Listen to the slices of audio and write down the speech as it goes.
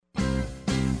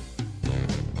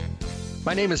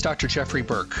My name is Dr. Jeffrey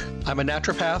Burke. I'm a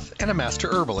naturopath and a master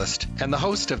herbalist and the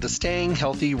host of the Staying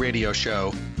Healthy radio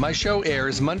show. My show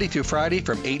airs Monday through Friday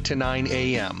from 8 to 9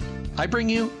 a.m. I bring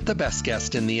you the best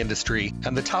guests in the industry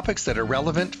and the topics that are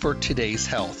relevant for today's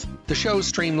health. The shows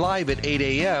stream live at 8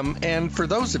 a.m. and for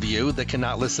those of you that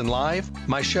cannot listen live,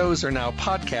 my shows are now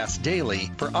podcast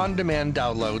daily for on-demand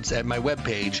downloads at my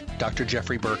webpage,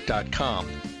 drjeffreyburke.com.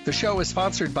 The show is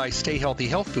sponsored by Stay Healthy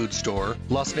Health Food Store,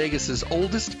 Las Vegas's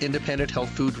oldest independent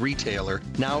health food retailer,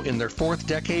 now in their fourth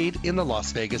decade in the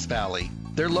Las Vegas Valley.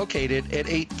 They're located at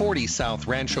 840 South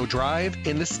Rancho Drive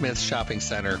in the Smith Shopping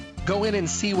Center. Go in and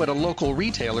see what a local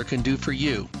retailer can do for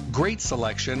you. Great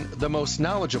selection, the most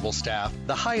knowledgeable staff,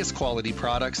 the highest quality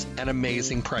products, and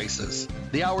amazing prices.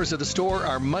 The hours of the store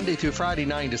are Monday through Friday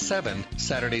 9 to 7,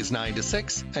 Saturdays 9 to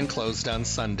 6, and closed on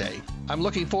Sunday. I'm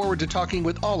looking forward to talking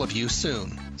with all of you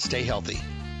soon. Stay healthy.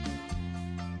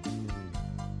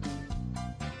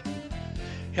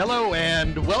 Hello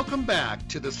and welcome back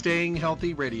to the Staying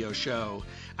Healthy radio show.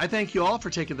 I thank you all for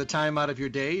taking the time out of your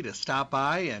day to stop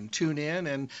by and tune in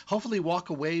and hopefully walk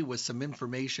away with some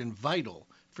information vital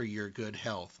for your good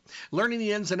health. Learning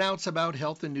the ins and outs about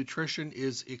health and nutrition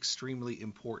is extremely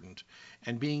important,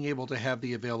 and being able to have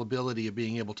the availability of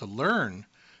being able to learn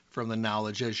from the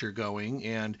knowledge as you're going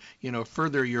and,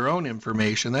 further your own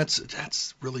information,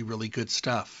 that's really, really good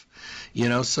stuff.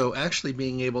 So actually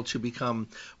being able to become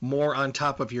more on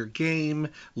top of your game,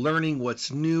 learning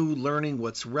what's new, learning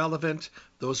what's relevant,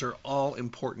 those are all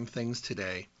important things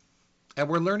today. And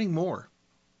we're learning more.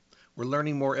 We're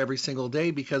learning more every single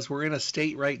day because we're in a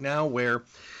state right now where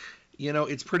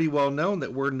it's pretty well known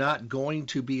that we're not going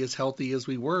to be as healthy as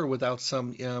we were without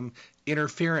some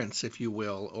interference, if you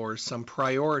will, or some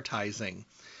prioritizing.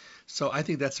 So I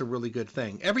think that's a really good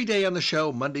thing. Every day on the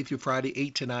show, Monday through Friday,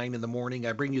 8 to 9 in the morning,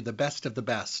 I bring you the best of the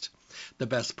best. The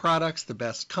best products, the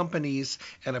best companies,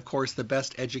 and of course the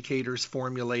best educators,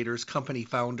 formulators, company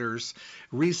founders,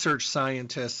 research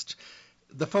scientists,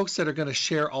 the folks that are going to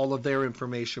share all of their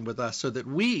information with us so that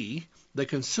we, the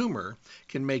consumer,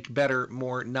 can make better,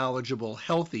 more knowledgeable,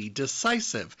 healthy,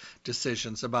 decisive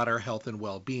decisions about our health and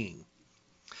well-being.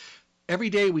 Every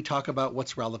day we talk about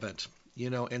what's relevant,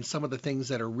 and some of the things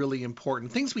that are really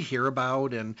important, things we hear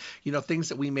about and, things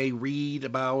that we may read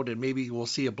about, and maybe we'll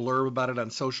see a blurb about it on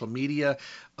social media,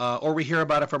 or we hear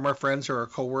about it from our friends or our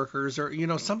coworkers, or,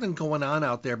 something going on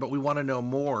out there, but we want to know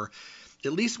more.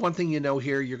 At least one thing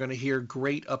here, you're going to hear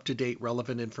great, up-to-date,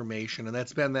 relevant information, and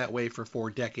that's been that way for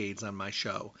 4 decades on my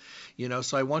show.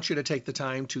 So I want you to take the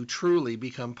time to truly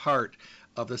become part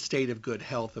of the state of good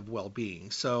health, of well-being.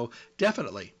 So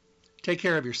definitely take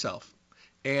care of yourself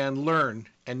and learn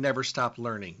and never stop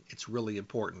learning. It's really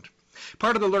important.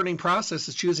 Part of the learning process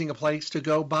is choosing a place to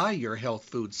go buy your health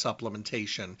food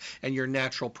supplementation and your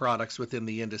natural products within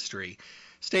the industry.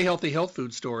 Stay Healthy Health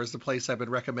Food Store is the place I've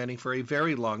been recommending for a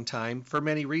very long time for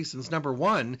many reasons. Number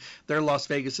one, they're Las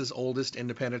Vegas's oldest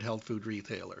independent health food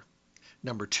retailer.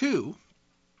 Number two,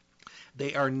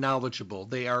 they are knowledgeable,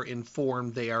 they are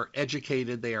informed, they are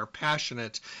educated, they are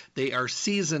passionate, they are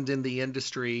seasoned in the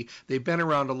industry, they've been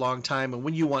around a long time, and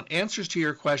when you want answers to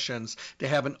your questions, to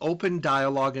have an open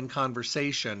dialogue and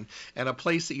conversation, and a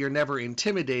place that you're never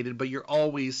intimidated, but you're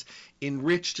always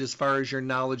enriched as far as your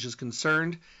knowledge is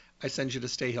concerned, I send you to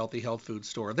Stay Healthy Health Food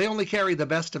Store. They only carry the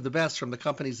best of the best from the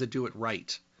companies that do it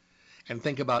right and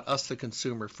think about us, the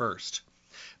consumer, first.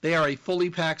 They are a fully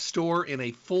packed store in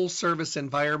a full-service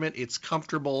environment. It's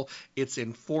comfortable. It's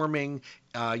informing.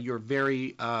 You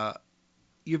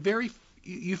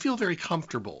feel very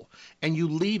comfortable, and you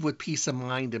leave with peace of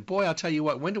mind. And boy, I'll tell you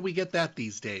what, when do we get that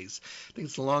these days? I think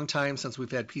it's a long time since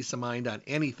we've had peace of mind on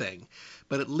anything.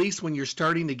 But at least when you're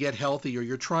starting to get healthy, or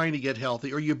you're trying to get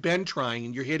healthy, or you've been trying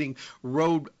and you're hitting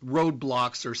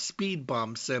roadblocks or speed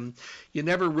bumps, and you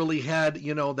never really had,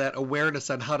 that awareness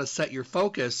on how to set your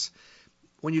focus,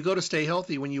 when you go to Stay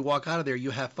Healthy, when you walk out of there,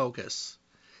 you have focus.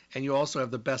 And you also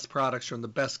have the best products from the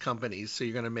best companies, so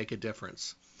you're going to make a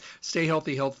difference. Stay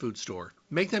Healthy Health Food Store.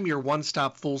 Make them your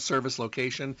one-stop full-service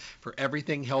location for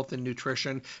everything health and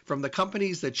nutrition, from the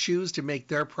companies that choose to make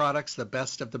their products the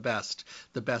best of the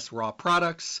best raw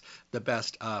products, the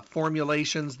best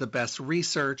formulations, the best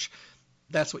research.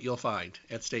 That's what you'll find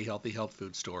at Stay Healthy Health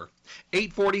Food Store.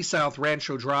 840 South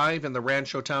Rancho Drive in the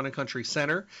Rancho Town and Country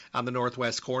Center on the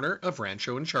northwest corner of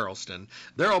Rancho and Charleston.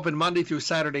 They're open Monday through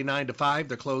Saturday 9 to 5.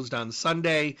 They're closed on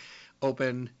Sunday.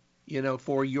 Open,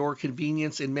 for your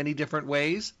convenience in many different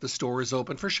ways. The store is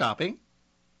open for shopping.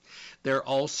 They're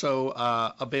also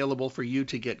available for you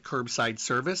to get curbside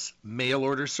service, mail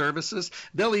order services.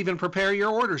 They'll even prepare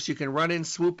your orders. You can run in,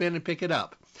 swoop in, and pick it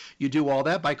up. You do all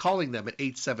that by calling them at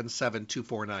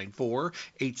 877-2494,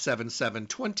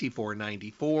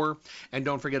 877-2494. And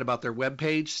don't forget about their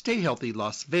webpage,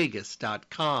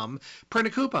 stayhealthylasvegas.com. Print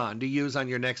a coupon to use on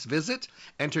your next visit.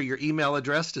 Enter your email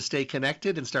address to stay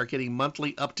connected and start getting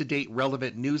monthly up-to-date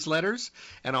relevant newsletters.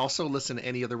 And also listen to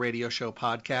any of the radio show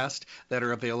podcasts that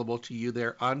are available to you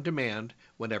there on demand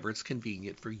whenever it's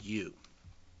convenient for you.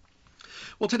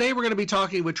 Well, today we're going to be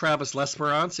talking with Travis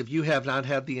Lesperance. If you have not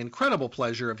had the incredible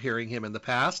pleasure of hearing him in the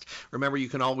past, remember you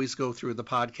can always go through the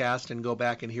podcast and go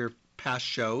back and hear past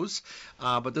shows,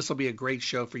 but this will be a great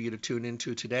show for you to tune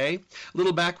into today. A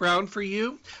little background for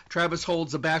you. Travis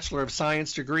holds a Bachelor of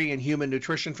Science degree in Human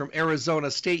Nutrition from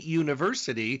Arizona State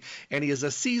University, and he is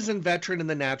a seasoned veteran in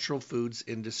the natural foods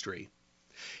industry.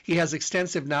 He has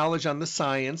extensive knowledge on the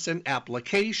science and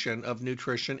application of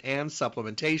nutrition and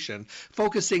supplementation.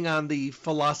 Focusing on the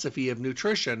philosophy of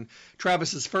nutrition,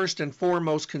 Travis is first and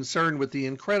foremost concerned with the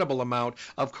incredible amount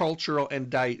of cultural and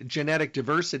genetic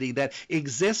diversity that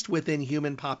exists within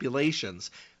human populations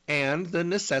and the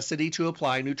necessity to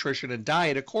apply nutrition and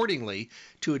diet accordingly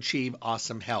to achieve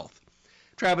awesome health.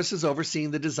 Travis has overseen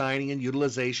the designing and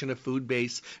utilization of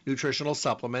food-based nutritional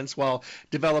supplements while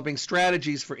developing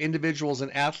strategies for individuals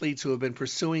and athletes who have been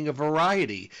pursuing a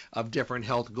variety of different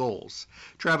health goals.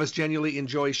 Travis genuinely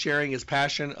enjoys sharing his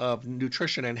passion of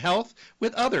nutrition and health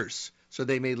with others so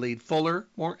they may lead fuller,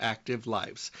 more active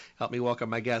lives. Help me welcome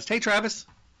my guest. Hey, Travis.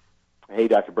 Hey,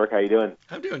 Dr. Burke. How you doing?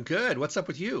 I'm doing good. What's up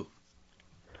with you?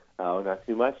 Oh, not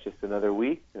too much. Just another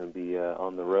week. Going to be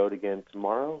on the road again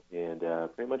tomorrow, and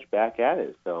pretty much back at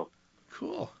it. So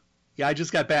cool. Yeah, I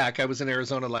just got back. I was in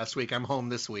Arizona last week. I'm home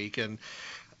this week, and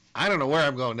I don't know where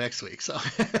I'm going next week. So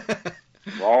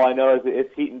all I know is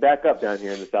it's heating back up down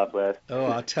here in the Southwest. Oh,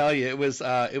 I'll tell you, it was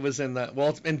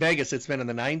in Vegas. It's been in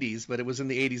the 90s, but it was in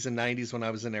the 80s and 90s when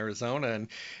I was in Arizona, and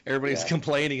everybody's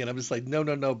complaining, and I'm just like,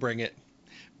 no, bring it.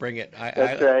 Bring it.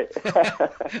 That's right.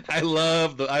 I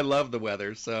love the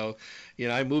weather. So,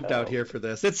 I moved out here for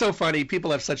this. It's so funny.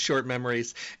 People have such short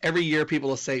memories. Every year people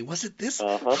will say, was it this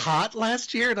hot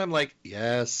last year? And I'm like,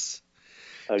 yes.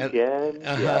 Again?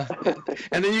 Yeah.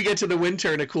 And then you get to the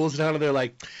winter and it cools down and they're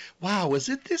like, wow, was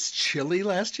it this chilly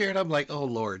last year? And I'm like, oh,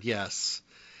 Lord, yes.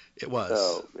 It was.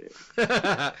 Oh,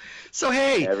 man. So,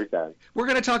 hey, every time. We're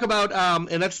going to talk about,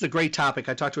 and that's the great topic.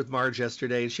 I talked with Marge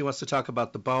yesterday, and she wants to talk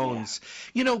about the bones.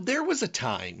 Yeah. There was a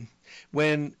time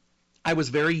when I was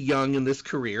very young in this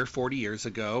career, 40 years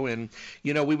ago, and,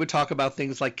 we would talk about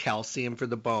things like calcium for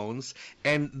the bones.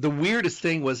 And the weirdest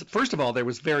thing was, first of all, there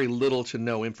was very little to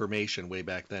no information way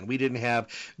back then. We didn't have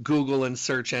Google and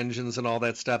search engines and all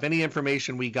that stuff. Any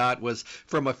information we got was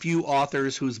from a few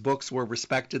authors whose books were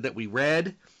respected that we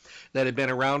read, that had been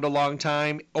around a long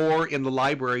time, or in the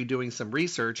library doing some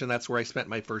research, and that's where I spent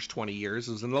my first 20 years,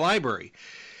 was in the library.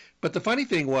 But the funny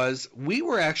thing was, we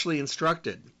were actually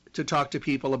instructed to talk to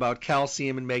people about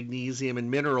calcium and magnesium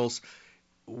and minerals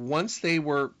once they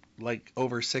were like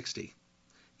over 60.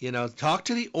 Talk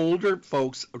to the older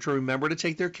folks to remember to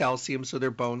take their calcium so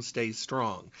their bones stay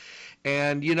strong.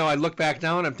 And, I look back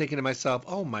now and I'm thinking to myself,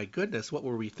 oh my goodness, what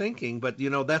were we thinking? But,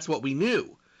 that's what we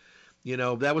knew.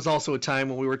 That was also a time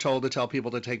when we were told to tell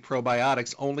people to take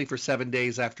probiotics only for 7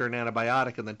 days after an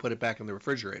antibiotic and then put it back in the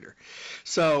refrigerator.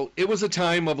 So it was a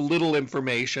time of little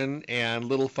information and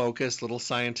little focus, little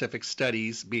scientific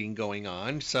studies being going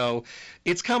on. So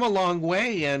it's come a long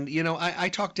way. And, I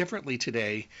talk differently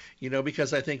today,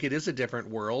 because I think it is a different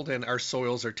world and our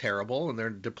soils are terrible and they're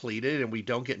depleted and we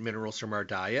don't get minerals from our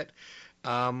diet.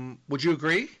 Would you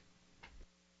agree?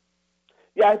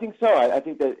 Yeah, I think so. I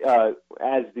think that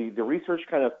as the research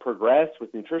kind of progressed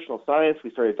with nutritional science,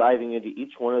 we started diving into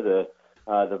each one of the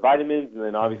vitamins and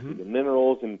then obviously the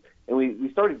minerals, and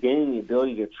we started gaining the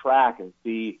ability to track and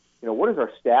see, what does our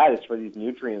status for these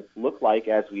nutrients look like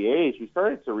as we age. We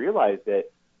started to realize that,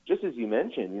 just as you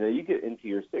mentioned, you get into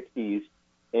your 60s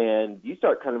and you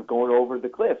start kind of going over the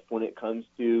cliff when it comes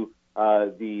to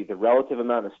the relative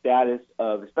amount of status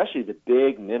of especially the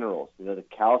big minerals, the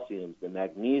calciums, the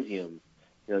magnesiums.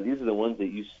 These are the ones that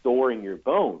you store in your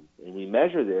bones, and we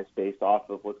measure this based off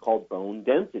of what's called bone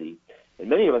density. And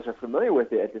many of us are familiar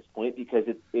with it at this point because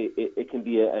it can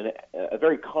be a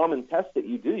very common test that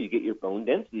you do. You get your bone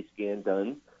density scan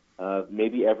done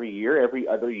maybe every year, every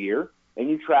other year, and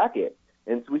you track it.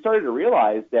 And so we started to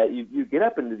realize that you get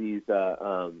up into these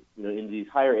into these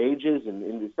higher ages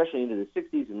and especially into the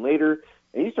 60s and later,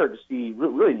 and you start to see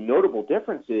really notable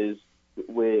differences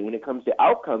when it comes to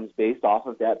outcomes based off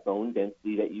of that bone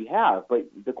density that you have. But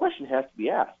the question has to be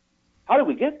asked, how do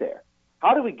we get there?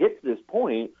 How do we get to this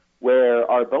point where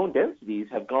our bone densities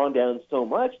have gone down so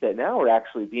much that now we're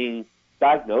actually being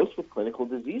diagnosed with clinical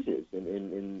diseases,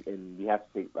 and we have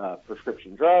to take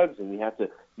prescription drugs, and we have to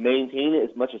maintain it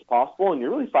as much as possible, and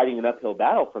you're really fighting an uphill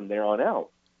battle from there on out.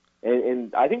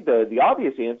 And I think the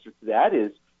obvious answer to that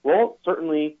is, well,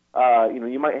 certainly,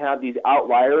 you might have these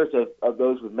outliers of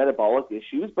those with metabolic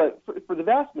issues, but for the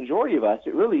vast majority of us,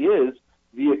 it really is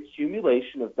the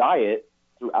accumulation of diet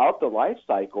throughout the life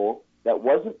cycle that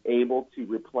wasn't able to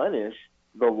replenish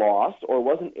the loss or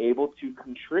wasn't able to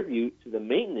contribute to the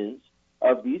maintenance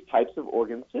of these types of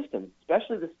organ systems,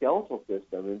 especially the skeletal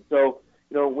system. And so,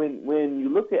 when you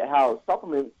look at how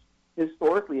supplements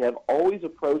historically have always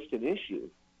approached an issue,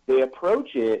 they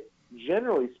approach it,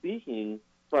 generally speaking,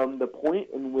 from the point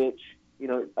in which,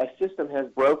 a system has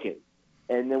broken.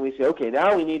 And then we say, okay,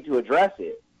 now we need to address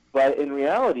it. But in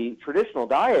reality, traditional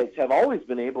diets have always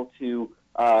been able to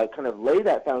kind of lay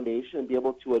that foundation and be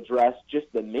able to address just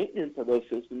the maintenance of those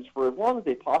systems for as long as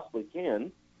they possibly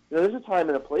can. There's a time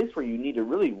and a place where you need to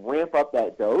really ramp up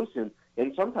that dose, and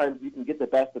sometimes you can get the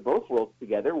best of both worlds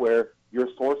together where your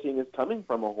sourcing is coming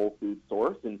from a whole food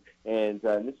source, and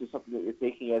this is something that you're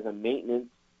taking as a maintenance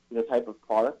type of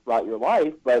product throughout your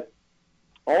life. But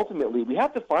ultimately, we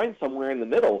have to find somewhere in the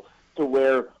middle to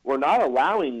where we're not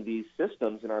allowing these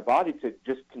systems in our body to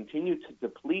just continue to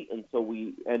deplete until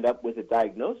we end up with a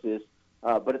diagnosis.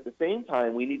 But at the same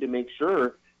time, we need to make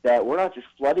sure that we're not just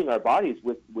flooding our bodies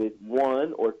with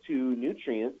one or two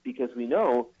nutrients, because we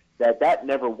know that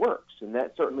never works. And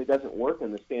that certainly doesn't work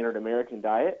in the standard American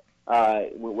diet,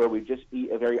 where we just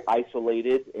eat a very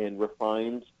isolated and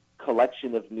refined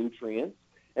collection of nutrients.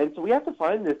 And so we have to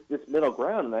find this middle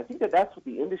ground. And I think that's what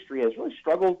the industry has really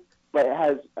struggled, but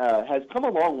has come a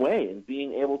long way in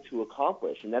being able to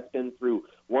accomplish. And that's been through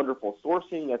wonderful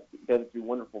sourcing, that's been through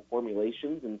wonderful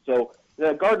formulations. And so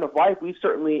the Garden of Life, we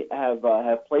certainly have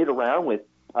played around with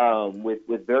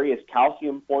various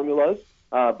calcium formulas,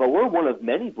 but we're one of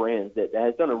many brands that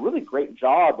has done a really great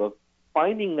job of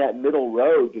finding that middle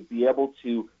road to be able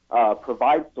to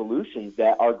provide solutions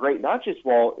that are great, not just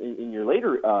in your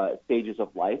later stages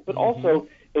of life, but also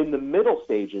in the middle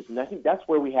stages. And I think that's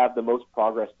where we have the most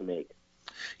progress to make.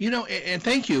 And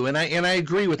thank you, and I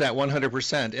agree with that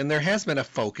 100%. And there has been a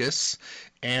focus,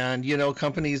 and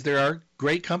companies. There are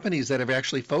great companies that have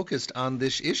actually focused on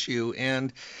this issue,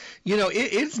 and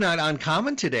it's not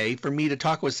uncommon today for me to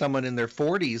talk with someone in their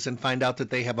 40s and find out that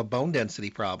they have a bone density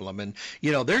problem, and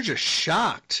they're just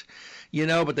shocked.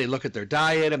 But they look at their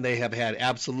diet, and they have had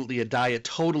absolutely a diet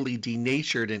totally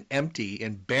denatured and empty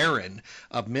and barren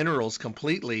of minerals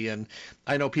completely. And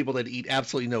I know people that eat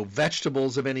absolutely no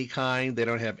vegetables of any kind. They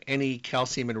don't have any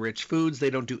calcium-enriched foods. They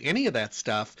don't do any of that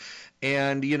stuff.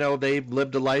 And, they've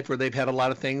lived a life where they've had a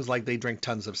lot of things, like they drink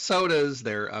tons of sodas.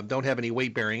 They don't have any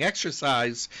weight-bearing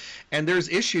exercise. And there's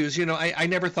issues, I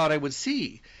never thought I would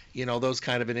see, those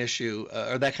kind of an issue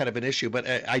or that kind of an issue, but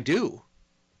I do.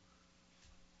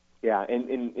 Yeah,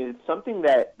 and it's something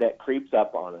that creeps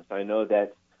up on us. I know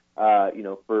that,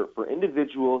 for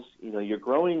individuals, you're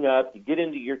growing up, you get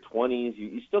into your 20s,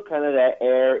 you still kind of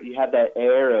you have that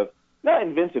air of not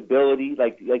invincibility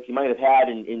like you might have had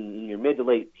in your mid to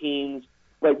late teens,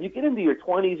 but you get into your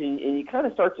 20s and you kind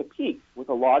of start to peak with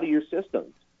a lot of your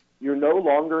systems. You're no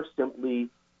longer simply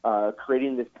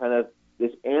creating this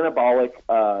anabolic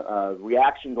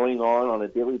reaction going on a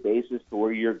daily basis to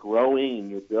where you're growing and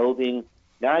you're building.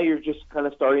 Now you're just kind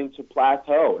of starting to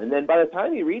plateau. And then by the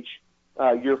time you reach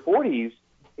your 40s,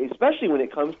 especially when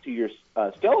it comes to your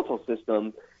skeletal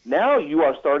system, now you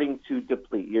are starting to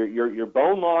deplete. Your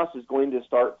bone loss is going to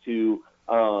start to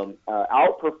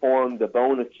outperform the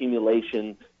bone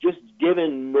accumulation, just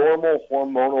given normal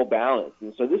hormonal balance.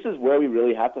 And so this is where we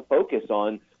really have to focus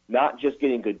on not just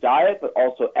getting good diet, but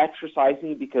also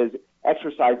exercising, because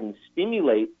exercising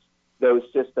stimulates those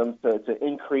systems to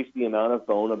increase the amount of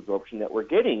bone absorption that we're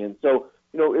getting. And so,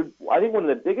 I think one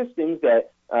of the biggest things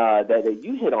that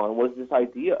you hit on was this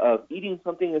idea of eating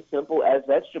something as simple as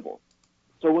vegetables.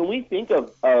 So when we think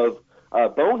of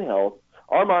bone health,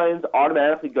 our minds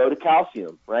automatically go to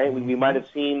calcium, right? We might have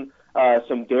seen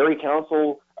some Dairy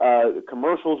Council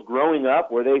commercials growing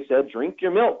up where they said, drink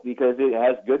your milk because it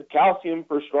has good calcium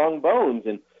for strong bones.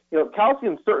 And,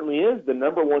 calcium certainly is the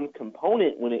number one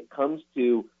component when it comes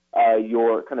to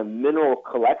your kind of mineral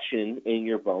collection in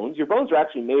your bones. Your bones are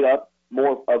actually made up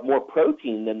more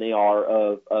protein than they are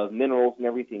of minerals and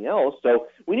everything else. So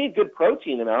we need good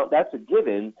protein amount. That's a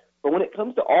given. But when it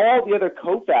comes to all the other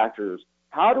cofactors,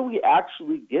 how do we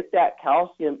actually get that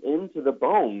calcium into the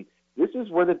bone? This is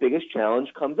where the biggest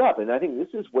challenge comes up. And I think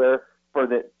this is where, through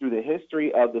the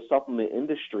history of the supplement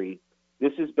industry,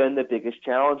 this has been the biggest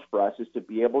challenge for us, is to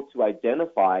be able to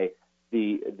identify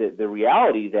the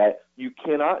reality that you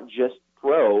cannot just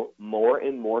throw more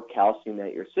and more calcium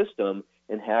at your system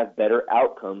and have better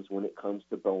outcomes when it comes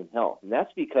to bone health. And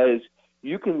that's because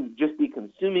you can just be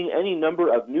consuming any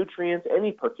number of nutrients,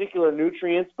 any particular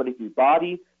nutrients, but if your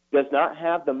body does not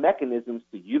have the mechanisms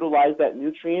to utilize that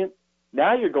nutrient,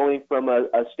 now you're going from a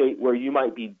state where you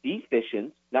might be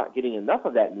deficient, not getting enough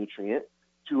of that nutrient,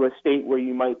 to a state where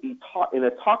you might be in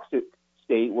a toxic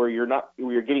state where you're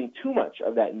getting too much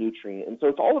of that nutrient. And so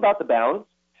it's all about the balance.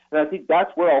 And I think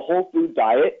that's where a whole food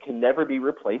diet can never be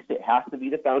replaced. It has to be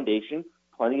the foundation,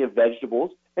 plenty of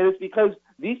vegetables. And it's because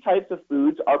these types of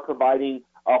foods are providing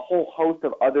a whole host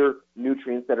of other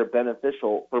nutrients that are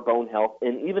beneficial for bone health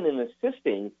and even in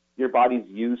assisting your body's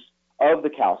use of the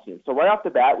calcium. So right off the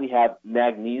bat, we have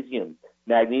magnesium.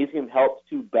 Magnesium helps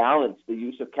to balance the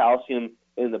use of calcium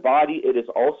in the body. It is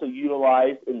also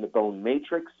utilized in the bone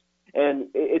matrix. And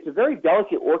it's a very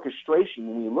delicate orchestration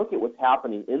when we look at what's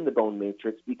happening in the bone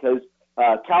matrix because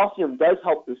calcium does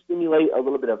help to stimulate a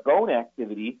little bit of bone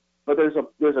activity, but there's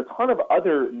a ton of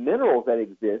other minerals that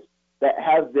exist that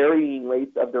have varying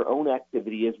rates of their own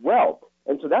activity as well.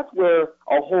 And so that's where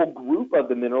a whole group of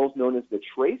the minerals known as the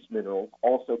trace minerals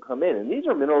also come in. And these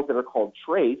are minerals that are called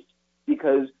trace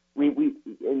because we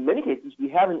in many cases, we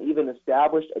haven't even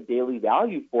established a daily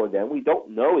value for them. We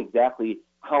don't know exactly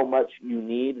how much you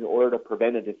need in order to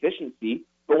prevent a deficiency.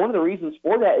 But one of the reasons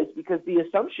for that is because the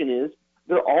assumption is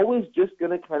they're always just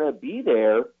going to kind of be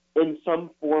there in some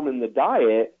form in the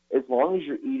diet as long as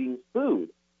you're eating food.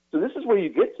 So this is where you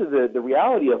get to the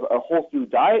reality of a whole food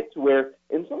diet to where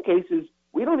in some cases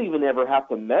we don't even ever have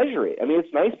to measure it. I mean,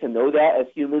 it's nice to know that as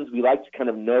humans. We like to kind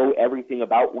of know everything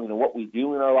about what we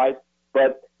do in our life.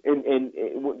 But in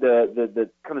the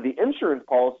kind of the insurance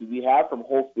policy we have from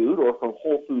Whole Food or from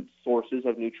whole food sources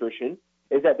of nutrition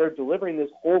is that they're delivering this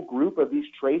whole group of these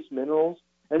trace minerals.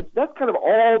 And that's kind of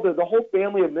all the whole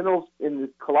family of minerals in the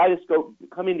kaleidoscope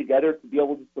coming together to be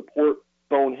able to support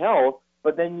bone health.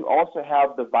 But then you also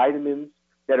have the vitamins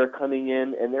that are coming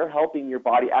in, and they're helping your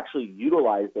body actually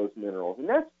utilize those minerals. And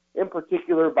that's in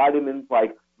particular vitamins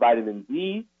like vitamin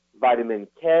D, vitamin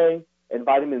K, and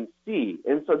vitamin C.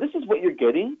 And so this is what you're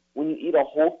getting when you eat a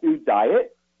whole food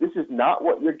diet. This is not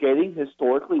what you're getting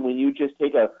historically when you just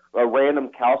take a random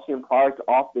calcium product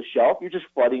off the shelf. You're just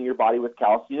flooding your body with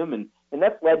calcium, and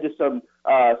that's led to some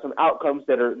outcomes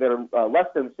that are less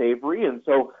than savory. And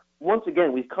so once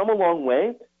again, we've come a long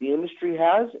way, the industry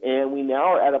has, and we now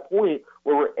are at a point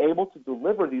where we're able to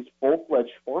deliver these full-fledged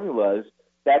formulas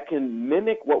that can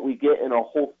mimic what we get in a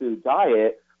whole food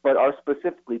diet, but are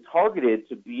specifically targeted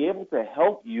to be able to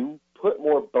help you put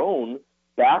more bone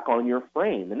back on your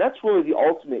frame. And that's really the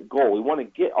ultimate goal. We want to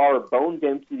get our bone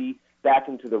density back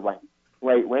into the right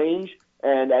range.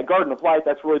 And at Garden of Life,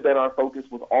 that's really been our focus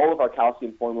with all of our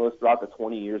calcium formulas throughout the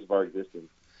 20 years of our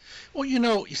existence.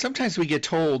 Well, sometimes we get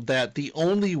told that the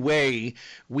only way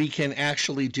we can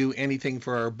actually do anything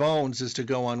for our bones is to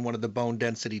go on one of the bone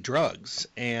density drugs.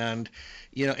 And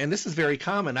this is very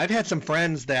common. I've had some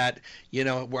friends that,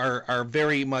 are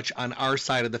very much on our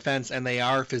side of the fence, and they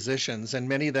are physicians, and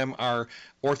many of them are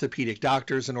orthopedic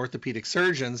doctors and orthopedic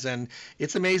surgeons. And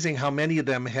it's amazing how many of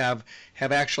them have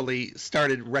actually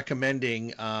started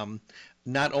recommending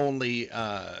not only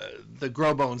the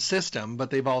GrowBone system,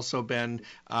 but they've also been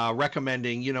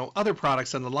recommending, other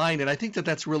products on the line. And I think that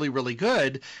that's really, really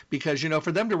good because,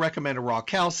 for them to recommend a raw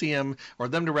calcium or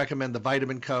them to recommend the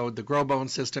vitamin code, the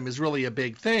GrowBone system is really a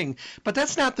big thing. But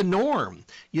that's not the norm.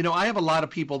 I have a lot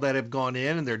of people that have gone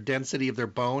in and their density of their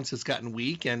bones has gotten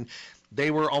weak, and they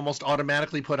were almost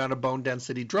automatically put on a bone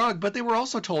density drug, but they were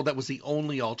also told that was the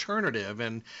only alternative.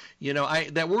 And,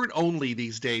 that word only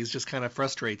these days just kind of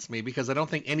frustrates me because I don't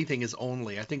think anything is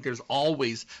only. I think there's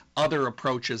always other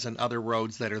approaches and other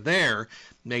roads that are there.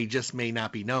 They just may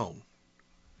not be known.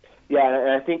 Yeah, and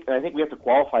I think we have to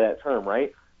qualify that term,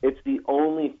 right? It's the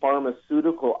only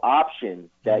pharmaceutical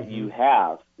option that you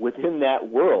have within that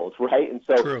world, right? And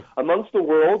so True. Amongst the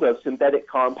world of synthetic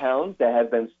compounds that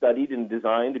have been studied and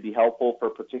designed to be helpful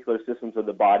for particular systems of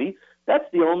the body, that's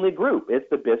the only group. It's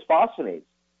the bisphosphonates.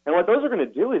 And what those are going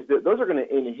to do is those are going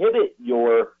to inhibit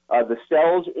the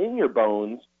cells in your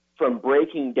bones from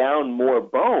breaking down more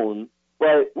bone.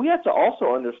 But we have to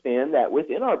also understand that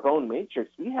within our bone matrix,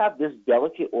 we have this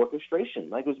delicate orchestration,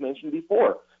 like was mentioned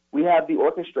before. We have the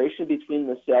orchestration between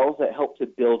the cells that help to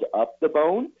build up the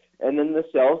bone and then the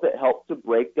cells that help to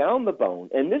break down the bone.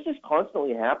 And this is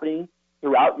constantly happening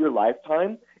throughout your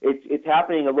lifetime. It's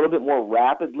happening a little bit more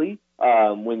rapidly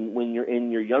when you're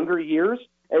in your younger years.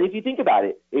 And if you think about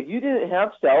it, if you didn't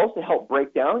have cells to help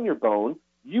break down your bone,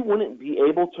 you wouldn't be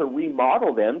able to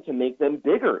remodel them to make them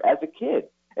bigger as a kid.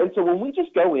 And so when we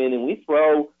just go in and we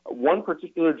throw one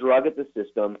particular drug at the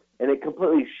system and it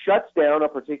completely shuts down a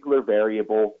particular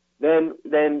variable, then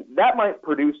that might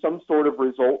produce some sort of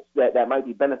results that might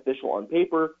be beneficial on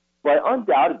paper, but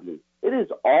undoubtedly it is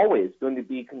always going to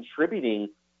be contributing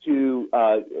to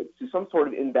some sort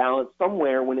of imbalance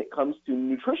somewhere when it comes to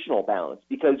nutritional balance,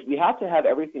 because we have to have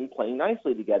everything playing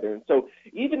nicely together. And so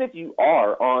even if you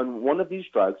are on one of these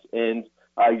drugs and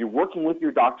you're working with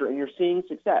your doctor and you're seeing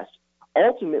success,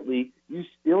 ultimately you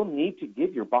still need to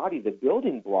give your body the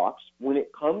building blocks when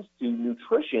it comes to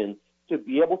nutrition to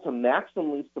be able to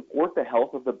maximally support the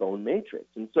health of the bone matrix.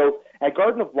 And so at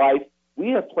Garden of Life, we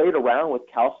have played around with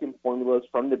calcium formulas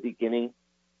from the beginning.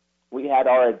 We had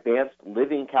our advanced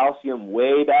living calcium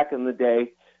way back in the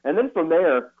day. And then from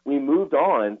there, we moved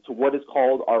on to what is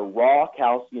called our raw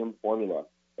calcium formula.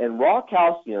 And raw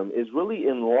calcium is really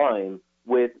in line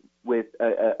with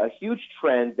a huge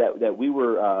trend that we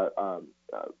were,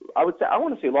 I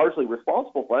want to say largely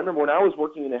responsible for. I remember when I was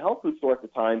working in a health food store at the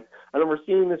time, I remember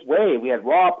seeing this wave. We had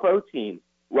raw protein,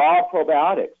 raw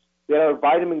probiotics. We had our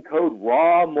vitamin code,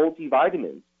 raw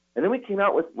multivitamins. And then we came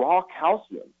out with raw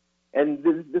calcium. And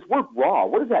this word raw,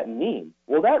 what does that mean?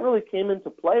 Well, that really came into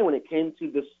play when it came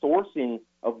to the sourcing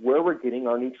of where we're getting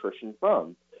our nutrition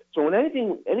from. So when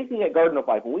anything at Garden of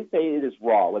Life, when we say it is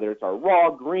raw, whether it's our raw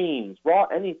greens, raw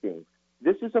anything,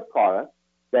 this is a product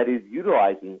that is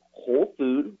utilizing whole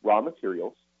food raw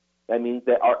materials. That means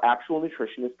that our actual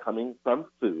nutrition is coming from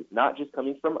food, not just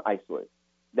coming from isolate.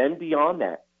 Then beyond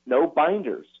that, no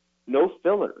binders, no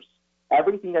fillers.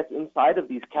 Everything that's inside of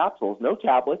these capsules, no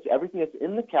tablets, everything that's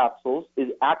in the capsules is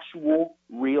actual,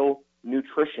 real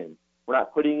nutrition. We're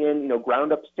not putting in,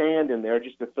 ground up sand in there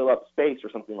just to fill up space or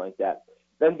something like that.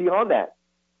 Then beyond that,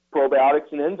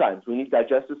 probiotics and enzymes. We need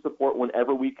digestive support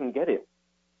whenever we can get it.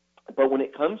 But when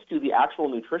it comes to the actual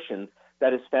nutrition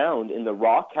that is found in the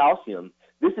raw calcium,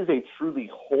 this is a truly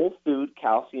whole food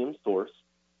calcium source,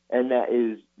 and that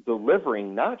is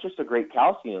delivering not just a great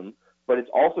calcium, but it's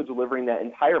also delivering that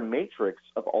entire matrix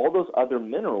of all those other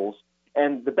minerals.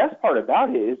 And the best part about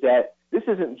it is that this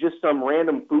isn't just some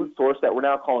random food source that we're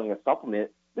now calling a supplement.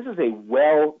 This is a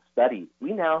well-studied.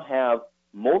 We now have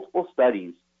multiple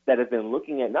studies that have been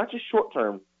looking at not just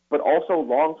short-term, but also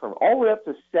long-term, all the way up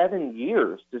to 7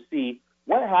 years, to see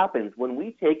what happens when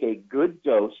we take a good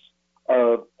dose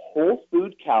of whole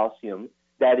food calcium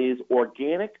that is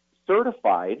organic,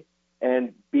 certified,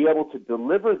 and be able to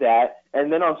deliver that.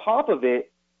 And then on top of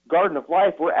it, Garden of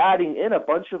Life, we're adding in a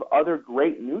bunch of other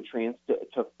great nutrients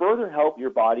to further help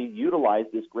your body utilize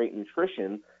this great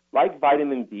nutrition, like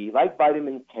vitamin D, like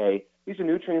vitamin K. These are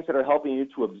nutrients that are helping you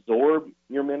to absorb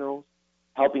your minerals,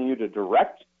 helping you to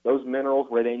direct those minerals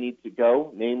where they need to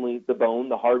go, namely the bone,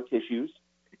 the hard tissues.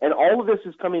 And all of this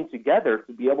is coming together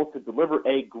to be able to deliver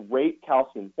a great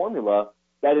calcium formula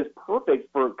that is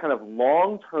perfect for kind of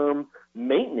long-term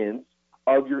maintenance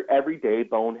of your everyday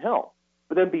bone health.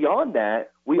 But then beyond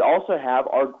that, we also have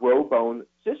our Grow Bone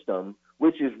system,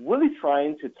 which is really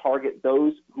trying to target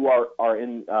those who are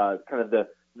in kind of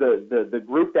the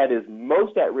group that is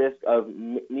most at risk of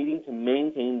needing to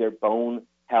maintain their bone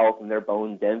health and their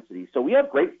bone density. So we have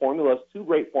great formulas, 2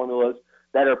 great formulas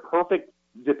that are perfect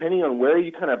depending on where you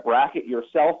kind of bracket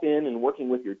yourself in and working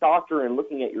with your doctor and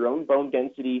looking at your own bone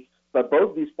density. But both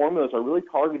of these formulas are really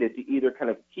targeted to either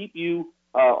kind of keep you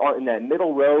in that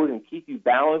middle road and keep you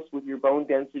balanced with your bone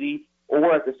density,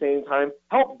 or at the same time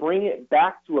help bring it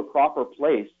back to a proper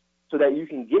place so that you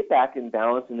can get back in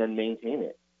balance and then maintain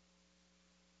it.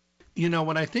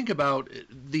 When I think about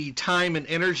the time and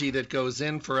energy that goes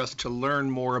in for us to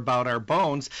learn more about our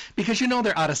bones, because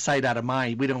they're out of sight, out of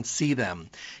mind. We don't see them.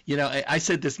 I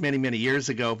said this many, many years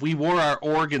ago. If we wore our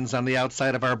organs on the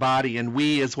outside of our body and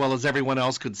we, as well as everyone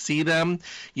else, could see them,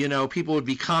 people would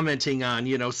be commenting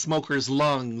on, smokers'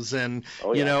 lungs and,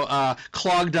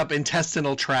 clogged up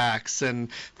intestinal tracts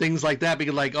and things like that.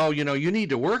 Because you need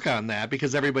to work on that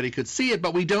because everybody could see it,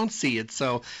 but we don't see it.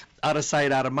 So out of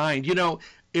sight, out of mind.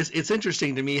 It's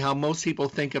interesting to me how most people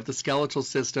think of the skeletal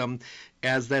system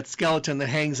as that skeleton that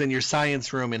hangs in your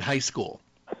science room in high school.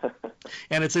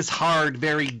 And it's this hard,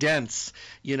 very dense,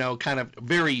 kind of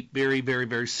very, very, very,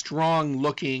 very strong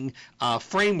looking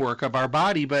framework of our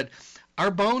body. But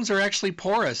our bones are actually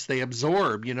porous. They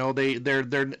absorb,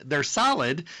 they're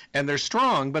solid and they're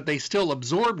strong, but they still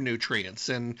absorb nutrients.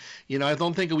 And, I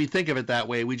don't think we think of it that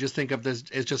way. We just think of this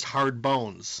as just hard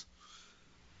bones.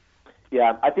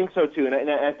 Yeah, I think so too, and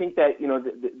I think that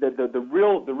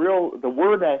the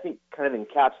word that I think kind of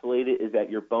encapsulated is that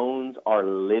your bones are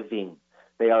living.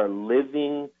 They are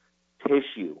living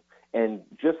tissue, and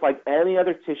just like any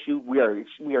other tissue, we are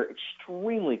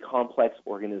extremely complex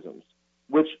organisms.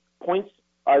 which points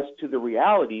us to the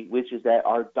reality, which is that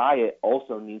our diet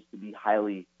also needs to be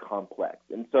highly complex.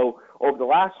 And so over the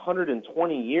last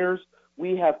 120 years,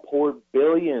 we have poured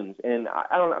billions and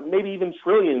I don't know, maybe even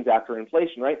trillions after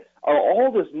inflation, right?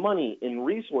 All this money and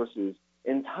resources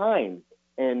and time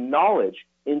and knowledge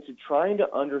into trying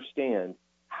to understand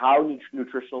how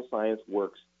nutritional science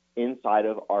works inside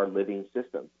of our living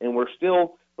system. And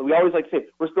we always like to say,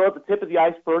 we're still at the tip of the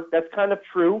iceberg. That's kind of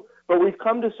true, but we've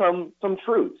come to some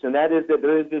truths, and that is that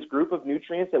there is this group of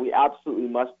nutrients that we absolutely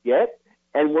must get,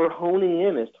 and we're honing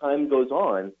in as time goes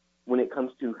on when it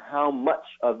comes to how much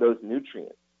of those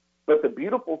nutrients. But the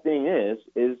beautiful thing is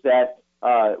that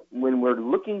when we're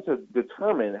looking to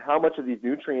determine how much of these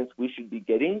nutrients we should be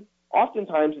getting,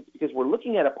 oftentimes it's because we're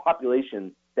looking at a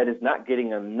population that is not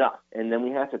getting enough, and then we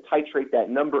have to titrate that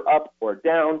number up or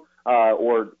down,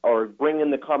 or bring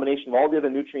in the combination of all the other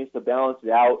nutrients to balance it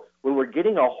out. When we're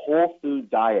getting a whole food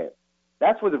diet,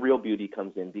 that's where the real beauty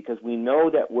comes in, because we know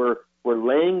that we're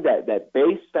laying that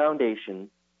base foundation,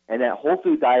 and that whole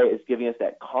food diet is giving us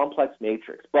that complex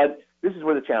matrix. But this is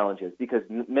where the challenge is, because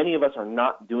many of us are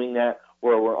not doing that,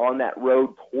 or we're on that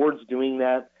road towards doing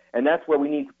that. And that's where we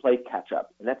need to play catch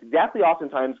up. And that's exactly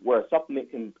oftentimes where a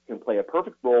supplement can play a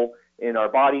perfect role in our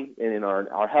body and in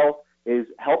our health, is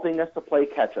helping us to play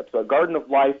catch up. So at Garden of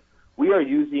Life, we are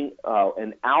using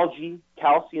an algae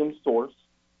calcium source.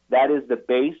 That is the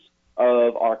base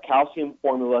of our calcium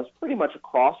formulas pretty much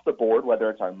across the board, whether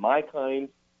it's our MyKind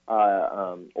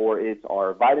or it's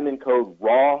our Vitamin Code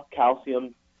Raw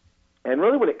Calcium. And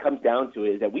really what it comes down to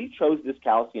is that we chose this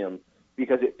calcium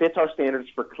because it fits our standards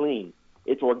for clean.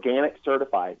 It's organic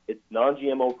certified, it's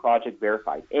non-GMO project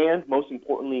verified, and most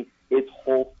importantly, it's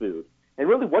whole food. And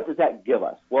really, what does that give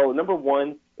us? Well, number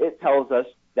one, it tells us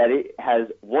that it has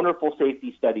wonderful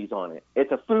safety studies on it.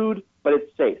 It's a food, but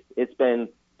it's safe. It's been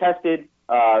tested,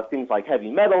 things like heavy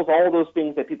metals, all those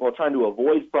things that people are trying to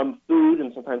avoid from food,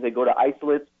 and sometimes they go to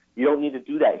isolates. You don't need to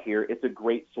do that here. It's a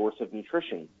great source of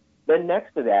nutrition. Then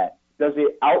next to that, does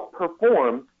it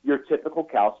outperform your typical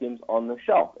calciums on the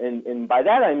shelf? And by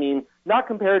that I mean not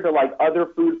compared to like other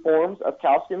food forms of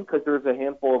calcium, because there's a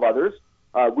handful of others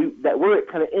that we're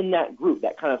kind of in that group,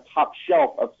 that kind of top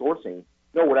shelf of sourcing.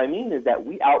 No, what I mean is that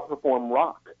we outperform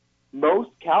rock.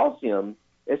 Most calcium,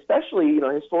 especially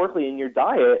historically in your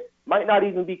diet, might not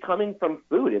even be coming from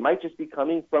food. It might just be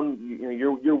coming from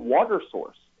your water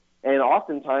source. And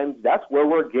oftentimes that's where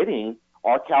we're getting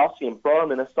our calcium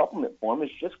from in a supplement form, is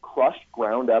just crushed,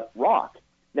 ground up rock.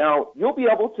 Now, you'll be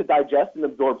able to digest and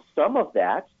absorb some of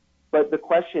that, but the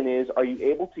question is, are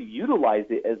you able to utilize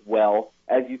it as well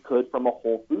as you could from a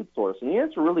whole food source? And the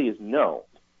answer really is no.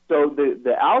 So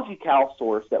the algae cal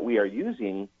source that we are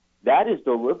using, that is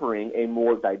delivering a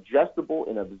more digestible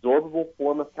and absorbable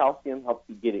form of calcium, helps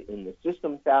you get it in the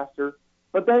system faster.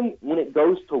 But then when it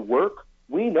goes to work,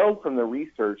 we know from the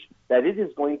research that it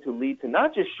is going to lead to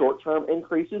not just short-term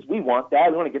increases. We want that.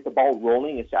 We want to get the ball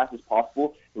rolling as fast as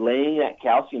possible, laying that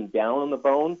calcium down on the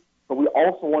bone. But we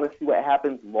also want to see what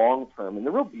happens long-term. And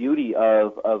the real beauty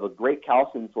of a great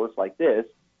calcium source like this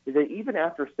is that even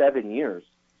after 7 years,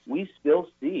 we still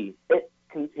see it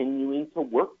continuing to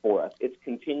work for us. It's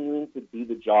continuing to do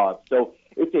the job. So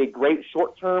it's a great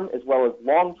short-term as well as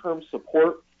long-term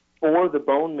support for the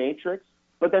bone matrix.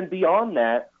 But then beyond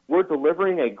that, we're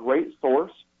delivering a great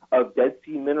source of Dead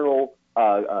Sea mineral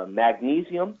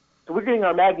magnesium. So we're getting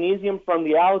our magnesium from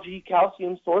the algae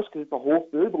calcium source because it's a whole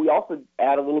food, but we also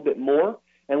add a little bit more.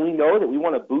 And we know that we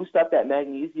want to boost up that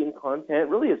magnesium content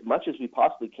really as much as we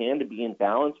possibly can to be in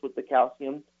balance with the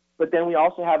calcium. But then we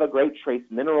also have a great trace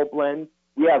mineral blend.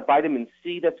 We have vitamin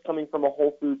C that's coming from a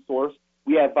whole food source.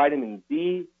 We have vitamin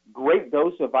D, great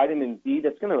dose of vitamin D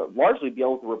that's going to largely be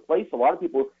able to replace a lot of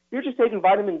people. If you're just taking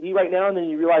vitamin D right now and then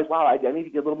you realize, wow, I need to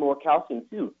get a little more calcium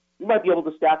too, you might be able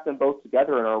to stack them both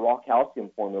together in our raw calcium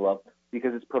formula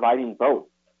because it's providing both.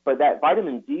 But that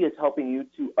vitamin D is helping you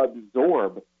to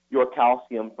absorb your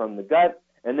calcium from the gut.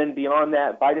 And then beyond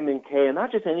that, vitamin K, and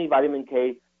not just any vitamin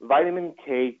K, vitamin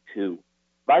K2.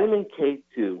 Vitamin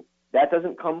K2, that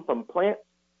doesn't come from plants.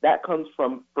 That comes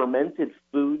from fermented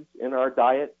foods in our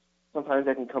diet. Sometimes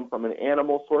that can come from an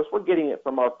animal source. We're getting it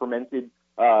from our fermented,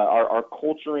 our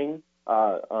culturing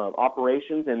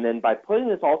operations. And then by putting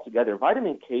this all together,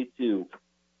 vitamin K2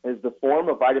 is the form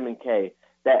of vitamin K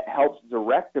that helps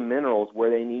direct the minerals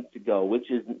where they need to go, which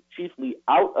is chiefly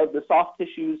out of the soft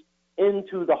tissues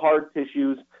into the hard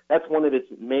tissues. That's one of its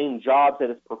main jobs that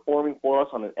it's performing for us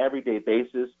on an everyday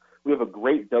basis. We have a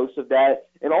great dose of that.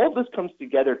 And all of this comes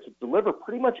together to deliver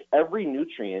pretty much every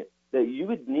nutrient that you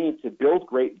would need to build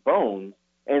great bones,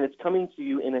 and it's coming to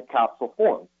you in a capsule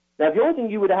form. Now, the only thing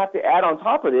you would have to add on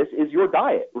top of this is your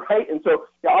diet, right? And so,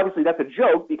 obviously, that's a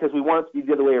joke because we want it to be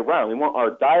the other way around. We want our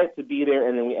diet to be there,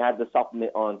 and then we add the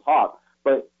supplement on top.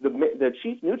 But the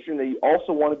chief nutrient that you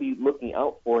also want to be looking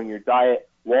out for in your diet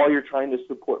while you're trying to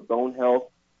support bone health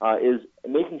is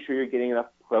making sure you're getting enough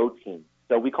protein.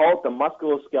 So we call it the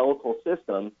musculoskeletal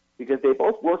system because they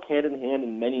both work hand in hand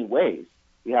in many ways.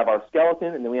 We have our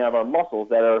skeleton, and then we have our muscles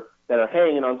that are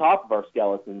hanging on top of our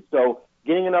skeleton. So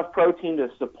getting enough protein to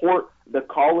support the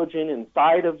collagen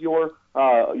inside of your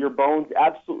bones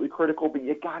absolutely critical. But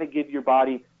you got to give your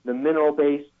body the mineral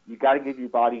base. You got to give your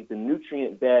body the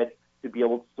nutrient bed to be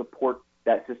able to support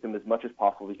that system as much as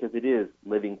possible because it is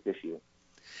living tissue.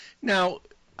 Now,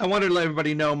 I wanted to let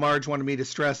everybody know, Marge wanted me to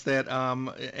stress that,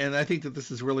 and I think that this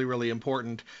is really, really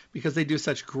important because they do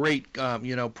such great,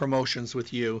 promotions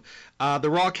with you. The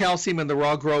raw calcium and the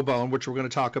raw grow bone, which we're going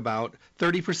to talk about,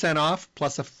 30% off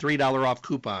plus a $3 off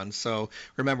coupon. So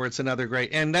remember, it's another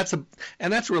great, and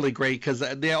that's really great because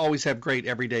they always have great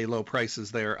everyday low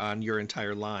prices there on your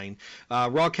entire line.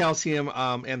 Raw calcium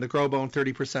and the grow bone,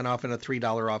 30% off and a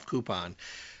 $3 off coupon.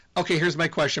 Okay, here's my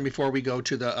question before we go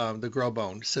to the grow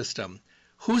bone system.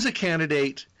 Who's a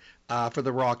candidate for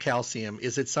the raw calcium?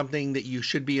 Is it something that you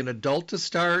should be an adult to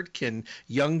start? Can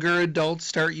younger adults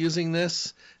start using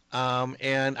this?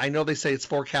 And I know they say it's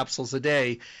 4 capsules a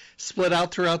day. Split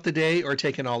out throughout the day or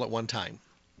taken all at one time?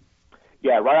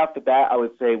 Yeah, right off the bat, I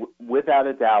would say without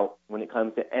a doubt, when it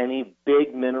comes to any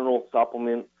big mineral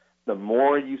supplement, the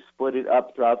more you split it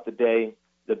up throughout the day,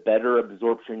 the better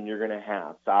absorption you're going to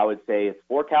have. So I would say it's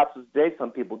 4 capsules a day. Some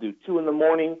people do 2 in the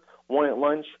morning, 1 at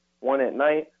lunch, 1 at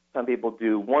night. Some people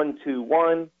do 1, 2,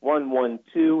 1, 1, 1,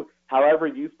 2. However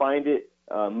you find it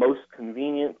most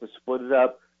convenient to split it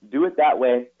up, do it that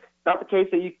way. It's not the case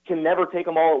that you can never take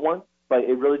them all at once, but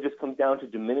it really just comes down to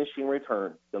diminishing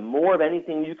return. The more of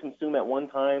anything you consume at one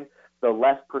time, the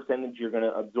less percentage you're going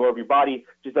to absorb. Your body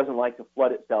just doesn't like to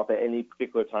flood itself at any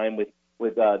particular time with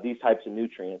these types of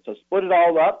nutrients. So split it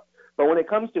all up. But when it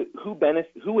comes to who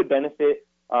would benefit,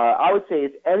 I would say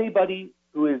it's anybody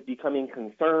who is becoming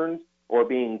concerned or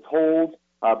being told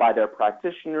by their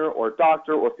practitioner or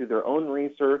doctor or through their own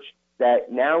research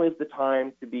that now is the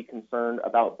time to be concerned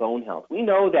about bone health. We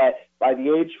know that by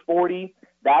the age 40,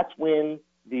 that's when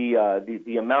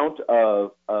the amount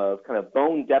of kind of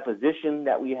bone deposition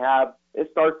that we have, it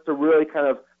starts to really kind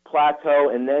of plateau,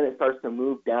 and then it starts to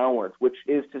move downwards, which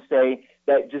is to say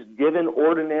that just given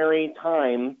ordinary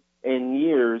time and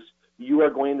years, you are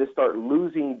going to start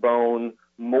losing bone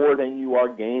more than you are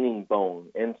gaining bone.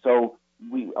 And so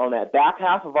on that back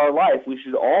half of our life, we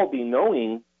should all be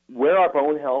knowing where our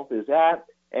bone health is at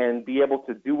and be able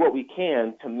to do what we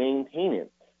can to maintain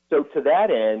it. So to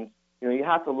that end, you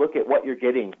have to look at what you're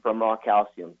getting from raw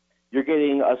calcium. You're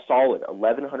getting a solid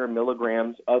 1,100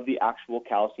 milligrams of the actual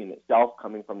calcium itself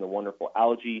coming from the wonderful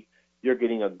algae. You're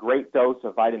getting a great dose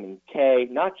of vitamin K,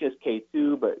 not just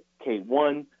K2, but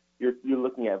K1. You're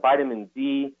looking at vitamin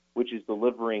D, which is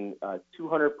delivering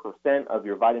 200% of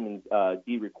your vitamin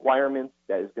D requirements.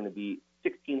 That is going to be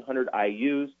 1,600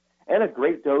 IUs, and a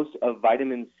great dose of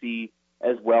vitamin C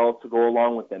as well to go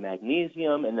along with the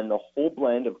magnesium and then the whole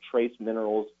blend of trace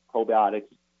minerals, probiotics,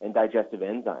 and digestive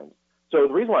enzymes. So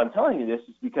the reason why I'm telling you this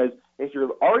is because if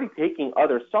you're already taking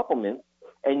other supplements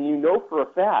and you know for a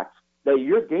fact that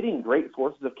you're getting great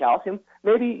sources of calcium,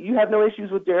 maybe you have no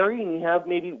issues with dairy and you have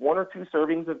maybe 1 or 2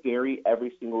 servings of dairy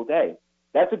every single day.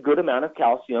 That's a good amount of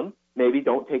calcium. Maybe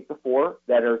don't take the 4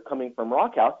 that are coming from raw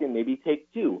calcium, maybe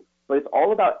take 2. But it's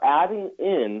all about adding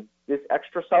in this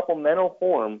extra supplemental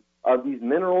form of these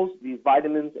minerals, these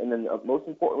vitamins, and then most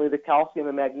importantly the calcium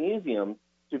and magnesium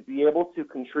to be able to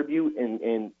contribute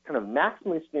and kind of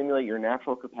maximally stimulate your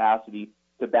natural capacity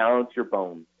to balance your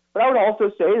bones. But I would also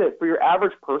say that for your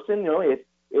average person, if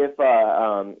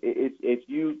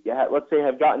you let's say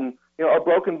have gotten a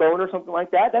broken bone or something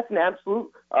like that, that's an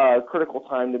absolute critical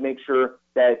time to make sure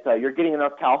that you're getting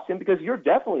enough calcium because you're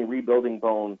definitely rebuilding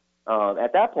bone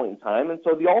at that point in time. And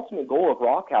so the ultimate goal of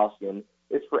raw calcium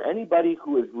is for anybody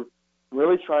who is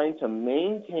really trying to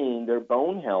maintain their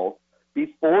bone health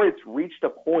before it's reached a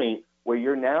point where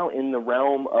you're now in the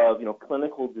realm of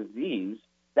clinical disease.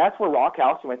 That's where raw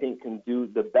calcium, I think, can do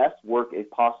the best work it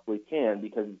possibly can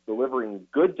because it's delivering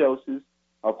good doses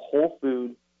of whole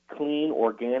food, clean,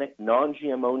 organic,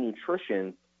 non-GMO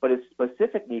nutrition, but it's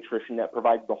specific nutrition that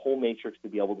provides the whole matrix to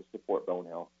be able to support bone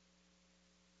health.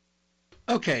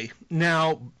 Okay,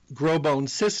 now GrowBone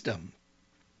system.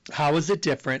 How is it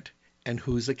different, and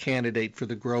who's a candidate for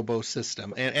the GrowBone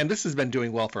system? And this has been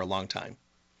doing well for a long time.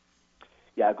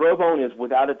 Yeah, GrowBone is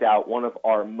without a doubt one of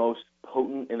our most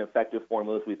potent and effective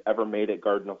formulas we've ever made at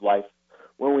Garden of Life.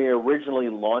 when we originally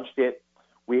launched it,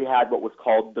 we had what was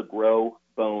called the Grow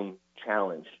Bone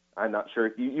Challenge. I'm not sure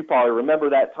if you probably remember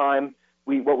that time.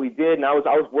 What we did, and I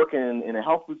was working in a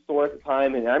health food store at the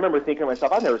time, and I remember thinking to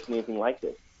myself, I've never seen anything like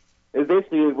this. It was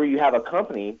basically where you have a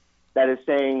company that is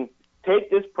saying, take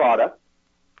this product,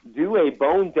 do a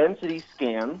bone density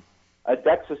scan, a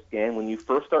DEXA scan when you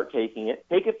first start taking it,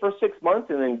 take it for 6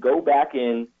 months, and then go back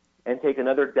in and take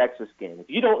another DEXA scan. If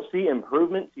you don't see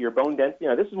improvement to your bone density,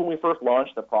 this is when we first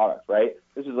launched the product, right?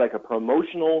 This is like a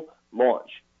promotional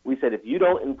launch. We said if you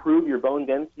don't improve your bone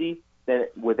density, then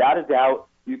without a doubt,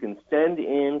 you can send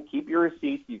in, keep your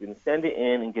receipts, you can send it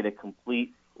in and get a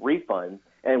complete refund.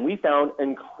 And we found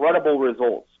incredible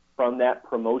results from that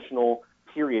promotional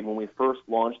period when we first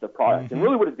launched the product. Mm-hmm. And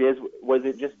really what it did was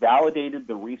it just validated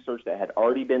the research that had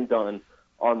already been done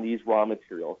on these raw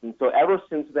materials. And so ever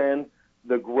since then,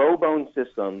 the Grow Bone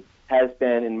system has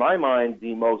been, in my mind,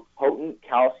 the most potent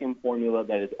calcium formula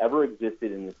that has ever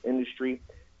existed in this industry.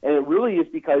 And it really is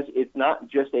because it's not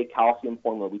just a calcium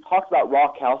formula. We talked about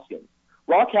raw calcium.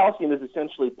 Raw calcium is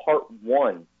essentially part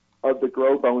one of the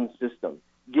Grow Bone system,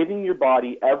 giving your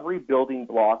body every building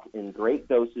block in great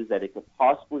doses that it could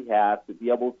possibly have to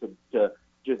be able to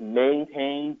just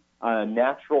maintain a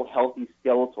natural, healthy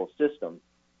skeletal system.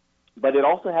 But it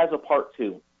also has a part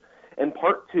two. And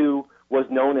part two was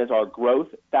known as our Growth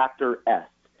Factor S.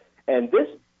 And this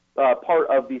part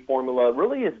of the formula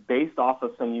really is based off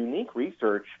of some unique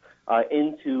research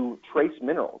into trace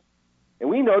minerals. And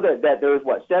we know that there's,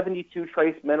 72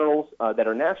 trace minerals that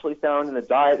are naturally found in the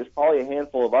diet. There's probably a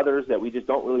handful of others that we just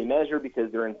don't really measure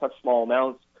because they're in such small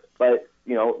amounts. But,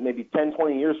 maybe 10,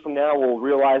 20 years from now, we'll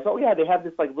realize, oh, yeah, they have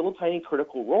this, little tiny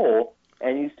critical role,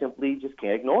 and you simply just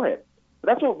can't ignore it.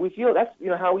 But that's what we feel. That's,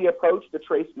 how we approach the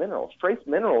trace minerals. Trace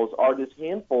minerals are this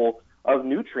handful of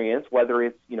nutrients, whether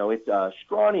it's, it's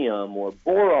strontium or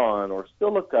boron or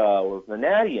silica or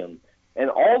vanadium. And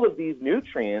all of these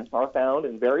nutrients are found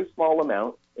in very small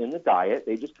amounts in the diet.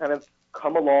 They just kind of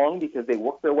come along because they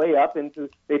work their way up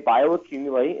they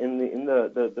bioaccumulate in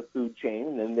the food chain,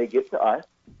 and then they get to us.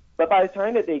 But by the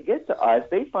time that they get to us,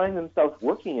 they find themselves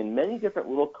working in many different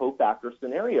little cofactor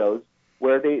scenarios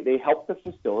where they help to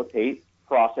facilitate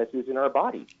processes in our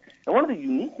body. And one of the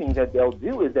unique things that they'll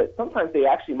do is that sometimes they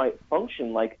actually might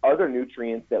function like other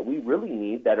nutrients that we really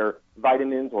need that are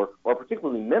vitamins or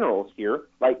particularly minerals here,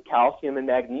 like calcium and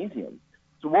magnesium.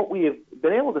 So what we have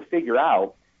been able to figure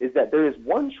out is that there is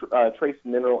one trace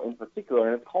mineral in particular,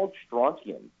 and it's called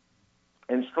strontium.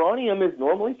 And strontium is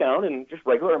normally found in just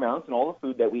regular amounts in all the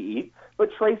food that we eat,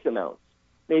 but trace amounts,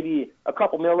 maybe a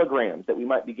couple milligrams that we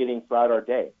might be getting throughout our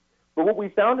day. But what we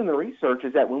found in the research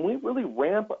is that when we really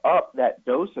ramp up that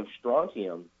dose of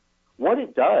strontium, what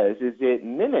it does is it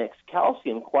mimics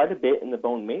calcium quite a bit in the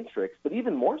bone matrix, but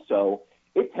even more so,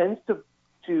 it tends to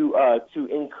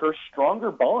incur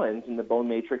stronger bonds in the bone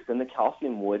matrix than the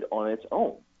calcium would on its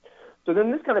own. So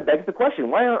then this kind of begs the question,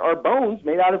 why aren't our bones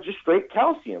made out of just straight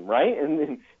calcium, right?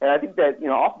 And I think that,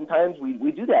 oftentimes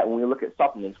we do that when we look at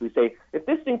supplements. We say, if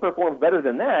this thing performs better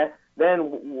than that, then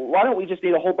why don't we just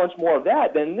eat a whole bunch more of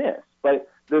that than this? But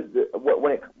the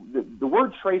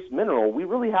word trace mineral, we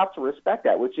really have to respect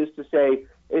that, which is to say,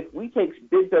 if we take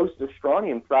big doses of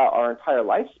strontium throughout our entire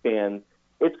lifespan,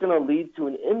 it's going to lead to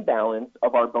an imbalance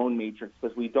of our bone matrix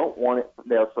because we don't want it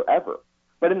there forever.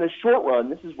 But in the short run,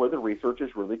 this is where the research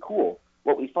is really cool.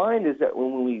 What we find is that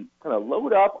when we kind of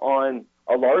load up on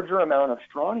a larger amount of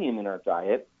strontium in our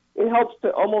diet, it helps to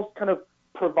almost kind of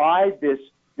provide this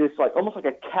almost like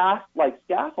a cast-like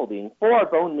scaffolding for our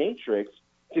bone matrix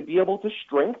to be able to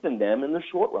strengthen them in the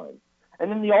short run.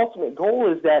 And then the ultimate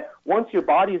goal is that once your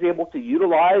body is able to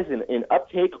utilize and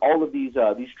uptake all of these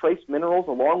trace minerals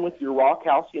along with your raw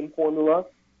calcium formula,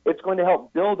 it's going to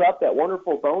help build up that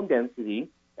wonderful bone density.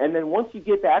 And then once you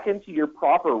get back into your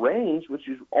proper range, which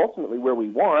is ultimately where we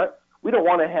don't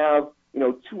want to have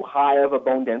too high of a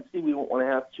bone density. We don't want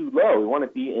to have too low. We want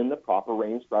to be in the proper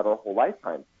range throughout our whole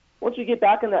lifetime. Once you get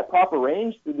back in that proper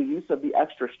range through the use of the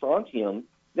extra strontium,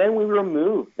 then we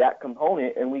remove that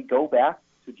component and we go back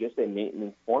to just a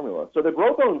maintenance formula. So the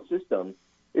Grow Bone system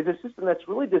is a system that's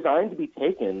really designed to be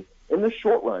taken in the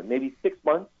short run, maybe 6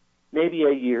 months, maybe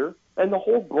a year. And the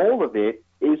whole goal of it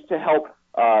is to help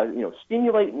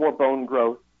stimulate more bone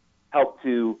growth, help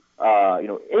to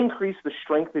increase the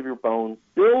strength of your bones,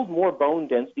 build more bone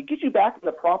density, get you back in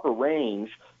the proper range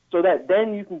so that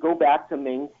then you can go back to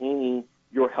maintaining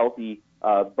your healthy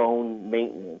bone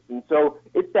maintenance. And so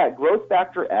it's that Growth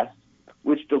Factor S,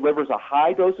 which delivers a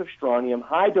high dose of strontium,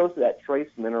 high dose of that trace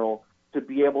mineral to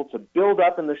be able to build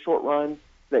up in the short run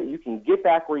so that you can get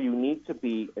back where you need to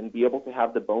be and be able to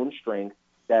have the bone strength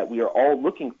that we are all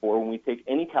looking for when we take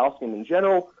any calcium in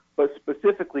general, but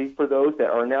specifically for those that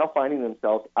are now finding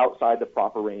themselves outside the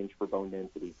proper range for bone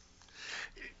density.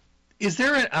 Is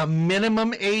there a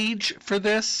minimum age for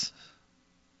this?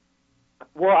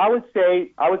 Well, I would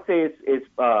say it's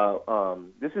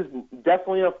this is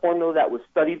definitely a formula that was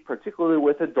studied particularly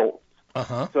with adults.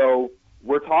 So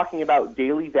we're talking about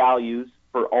daily values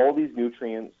for all these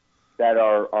nutrients that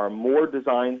are more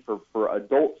designed for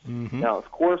adults. Now,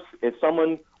 of course, if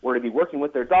someone were to be working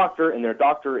with their doctor and their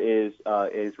doctor is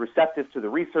receptive to the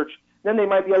research, then they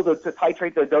might be able to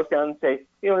titrate the dose down and say,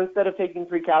 instead of taking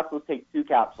 3 capsules, take 2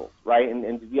 capsules, right?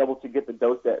 And to be able to get the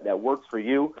dose that works for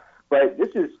you. But this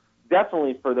is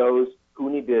definitely for those who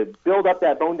need to build up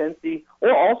that bone density,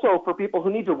 or also for people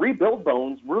who need to rebuild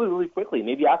bones really, really quickly,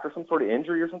 maybe after some sort of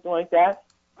injury or something like that.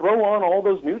 Throw on all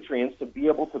those nutrients to be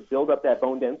able to build up that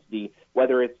bone density,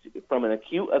 whether it's from an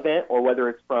acute event or whether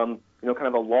it's from, kind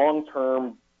of a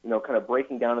long-term, kind of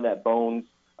breaking down of that bone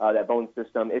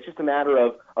system. It's just a matter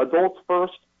of adults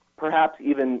first, perhaps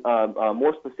even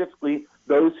more specifically,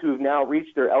 those who've now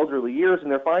reached their elderly years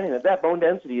and they're finding that bone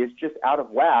density is just out of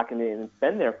whack and it's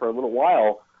been there for a little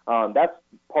while. That's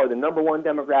part of the number one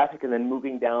demographic, and then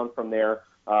moving down from there,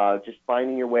 just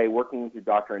finding your way, working with your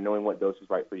doctor, and knowing what dose is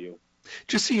right for you.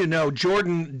 Just so you know,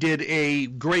 Jordan did a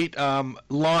great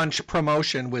launch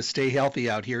promotion with Stay Healthy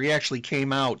out here. He actually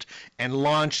came out and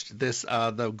launched this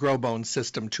the Grow Bone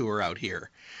System tour out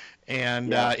here.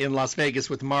 And in Las Vegas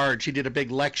with Marge, he did a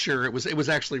big lecture. It was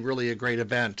actually really a great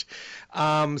event.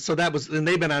 So that was, and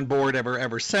they've been on board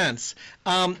ever since.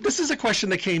 This is a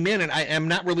question that came in, and I am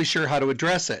not really sure how to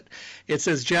address it. It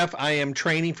says, Jeff, I am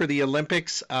training for the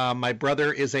Olympics. My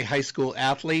brother is a high school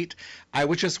athlete. I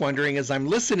was just wondering, as I'm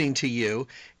listening to you,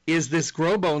 is this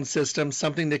Grow Bone system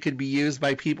something that could be used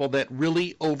by people that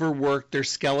really overwork their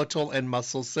skeletal and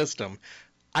muscle system?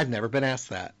 I've never been asked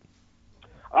that.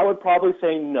 I would probably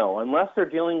say no. Unless they're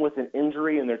dealing with an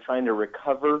injury and they're trying to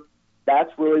recover,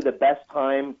 that's really the best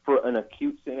time for an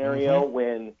acute scenario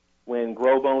when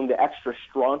Grow Bone, the extra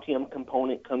strontium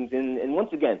component, comes in. And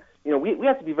once again, we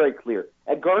have to be very clear.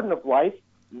 At Garden of Life,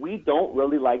 we don't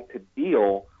really like to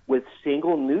deal with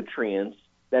single nutrients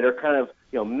that are kind of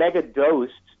mega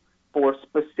dosed for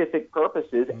specific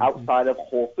purposes outside of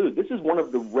whole food. This is one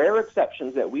of the rare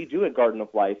exceptions that we do at Garden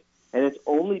of Life. And it's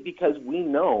only because we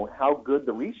know how good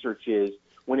the research is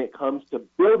when it comes to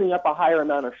building up a higher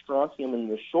amount of strontium in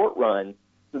the short run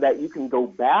so that you can go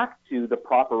back to the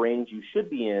proper range you should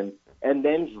be in and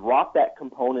then drop that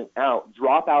component out,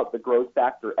 drop out the growth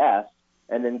factor S,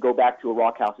 and then go back to a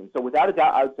raw calcium. So without a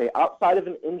doubt, I would say outside of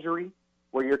an injury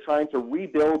where you're trying to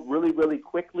rebuild really, really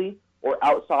quickly, or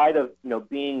outside of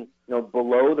being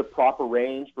below the proper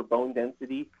range for bone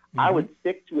density, I would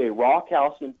stick to a raw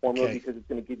calcium formula because it's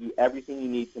going to give you everything you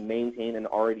need to maintain an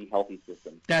already healthy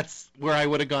system. That's where I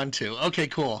would have gone to. Okay,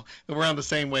 cool. We're on the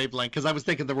same wavelength because I was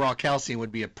thinking the raw calcium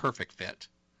would be a perfect fit.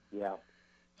 Yeah.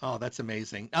 Oh, that's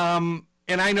amazing.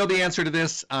 And I know the answer to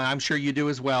this. I'm sure you do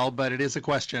as well, but it is a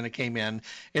question that came in.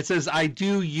 It says, I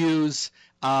do use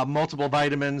multiple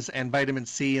vitamins and vitamin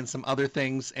C and some other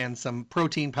things and some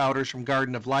protein powders from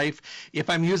Garden of Life. If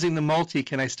I'm using the multi,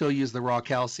 can I still use the raw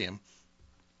calcium?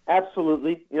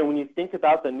 Absolutely. When you think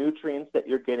about the nutrients that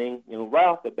you're getting, right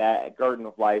off the bat at Garden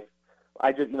of Life,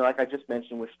 like I just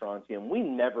mentioned with strontium, we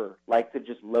never like to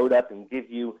just load up and give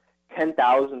you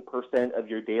 10,000% of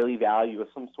your daily value of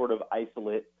some sort of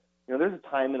isolate. There's a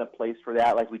time and a place for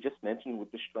that, like we just mentioned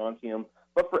with the strontium.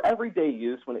 But for everyday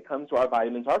use, when it comes to our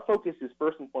vitamins, our focus is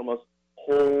first and foremost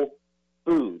whole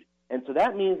food. And so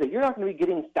that means that you're not going to be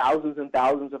getting thousands and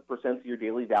thousands of percent of your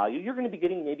daily value. You're going to be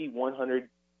getting maybe 100,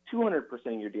 200%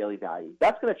 of your daily value.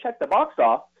 That's going to check the box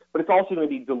off, but it's also going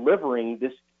to be delivering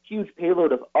this huge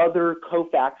payload of other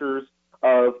cofactors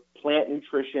of plant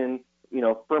nutrition,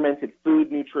 fermented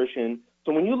food nutrition.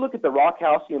 So when you look at the raw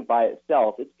calcium by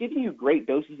itself, it's giving you great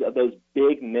doses of those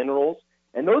big minerals.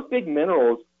 And those big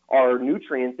minerals are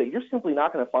nutrients that you're simply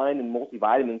not going to find in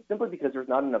multivitamins simply because there's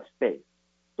not enough space.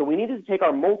 So we needed to take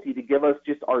our multi to give us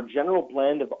just our general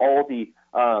blend of all the,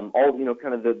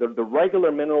 kind of the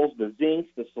regular minerals, the zincs,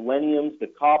 the seleniums, the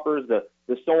coppers, the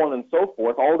so on and so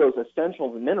forth, all those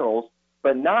essential minerals,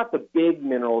 but not the big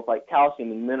minerals like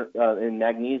calcium and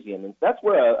magnesium. And that's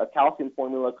where a calcium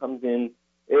formula comes in.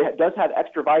 It does have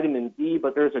extra vitamin D,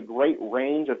 but there's a great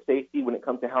range of safety when it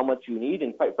comes to how much you need.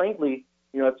 And quite frankly,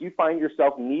 if you find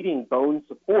yourself needing bone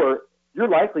support, you're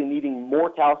likely needing more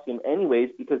calcium anyways,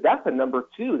 because that's the number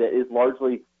two that is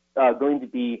largely going to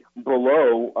be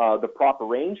below the proper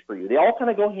range for you. They all kind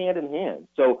of go hand in hand.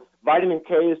 So vitamin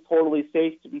K is totally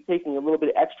safe to be taking a little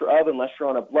bit extra of unless you're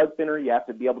on a blood thinner. You have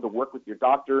to be able to work with your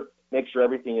doctor, make sure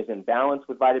everything is in balance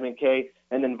with vitamin K.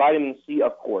 And then vitamin C,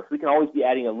 of course. We can always be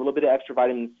adding a little bit of extra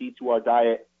vitamin C to our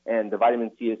diet, and the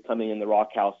vitamin C is coming in the raw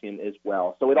calcium as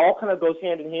well. So it all kind of goes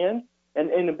hand in hand.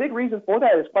 And a big reason for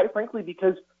that is, quite frankly,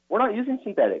 because we're not using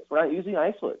synthetics. We're not using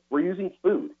isolate. We're using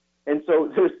food. And so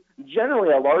there's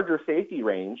generally a larger safety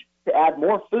range to add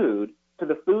more food to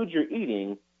the food you're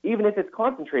eating, even if it's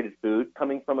concentrated food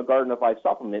coming from a Garden of Life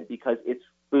supplement, because it's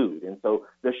food. And so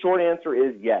the short answer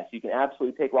is yes, you can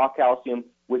absolutely take raw calcium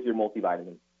with your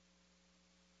multivitamin.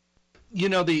 You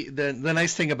know, the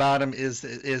nice thing about them is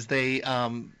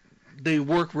they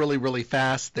work really, really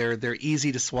fast. They're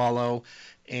easy to swallow.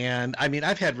 And I mean,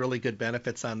 I've had really good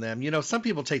benefits on them. You know, some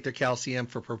people take their calcium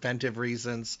for preventive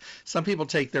reasons. Some people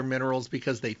take their minerals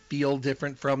because they feel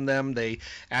different from them. They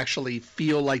actually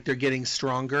feel like they're getting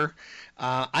stronger.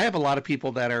 I have a lot of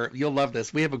people that are, you'll love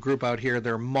this. We have a group out here,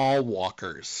 they're mall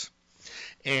walkers.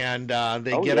 And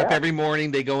they get up every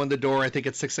morning. They go in the door. I think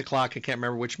it's 6 o'clock. I can't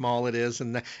remember which mall it is.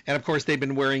 And of course, they've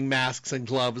been wearing masks and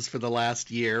gloves for the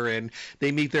last year. And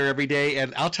they meet there every day.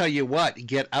 And I'll tell you what,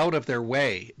 get out of their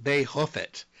way. They hoof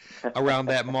it around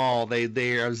that mall.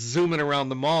 They are zooming around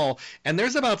the mall. And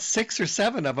there's about 6 or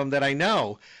 7 of them that I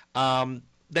know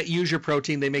that use your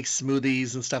protein. They make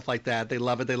smoothies and stuff like that. They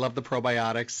love it. They love the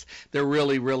probiotics. They're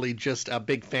really, really just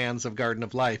big fans of Garden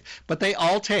of Life. But they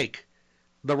all take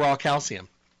the raw calcium,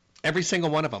 every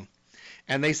single one of them.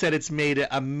 And they said it's made an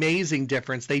amazing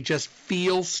difference. They just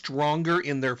feel stronger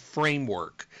in their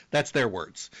framework. That's their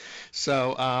words.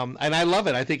 So, and I love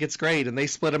it. I think it's great. And they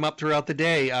split them up throughout the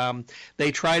day.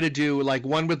 They try to do like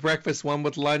one with breakfast, one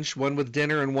with lunch, one with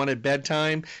dinner, and one at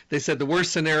bedtime. They said the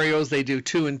worst scenarios, they do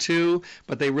 2 and 2,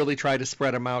 but they really try to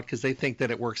spread them out because they think that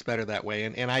it works better that way.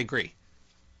 And I agree.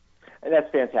 And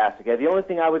that's fantastic. The only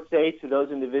thing I would say to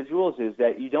those individuals is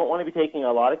that you don't want to be taking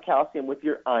a lot of calcium with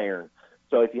your iron.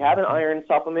 So if you have an iron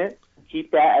supplement,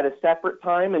 keep that at a separate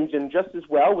time. And just as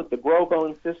well with the Grow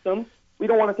Bone system, we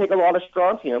don't want to take a lot of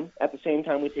strontium at the same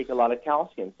time we take a lot of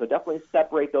calcium. So definitely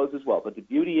separate those as well. But the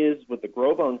beauty is with the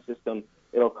Grow Bone system,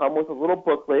 it'll come with a little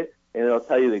booklet, and it'll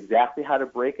tell you exactly how to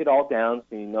break it all down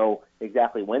so you know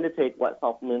exactly when to take what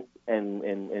supplements and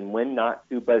when not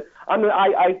to. But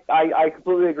I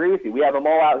completely agree with you. We have a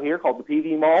mall out here called the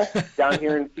PV Mall down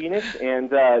here in Phoenix.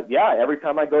 And, every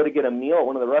time I go to get a meal at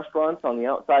one of the restaurants on the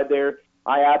outside there,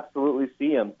 I absolutely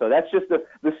see them. So that's just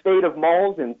the state of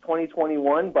malls in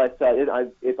 2021. But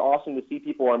it's awesome to see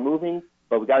people are moving.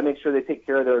 But we got to make sure they take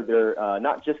care of their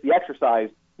not just the exercise,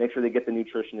 make sure they get the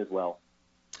nutrition as well.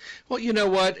 Well, you know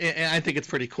what? I think it's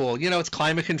pretty cool. You know, it's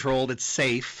climate controlled. It's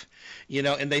safe. You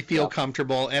know, and they feel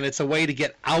comfortable, and it's a way to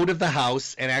get out of the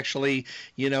house and actually,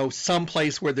 you know,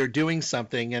 someplace where they're doing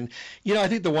something. And, you know, I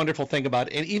think the wonderful thing about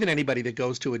it, and even anybody that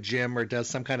goes to a gym or does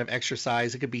some kind of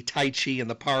exercise, it could be Tai Chi in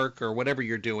the park or whatever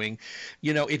you're doing,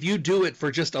 you know, if you do it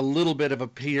for just a little bit of a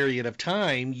period of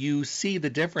time, you see the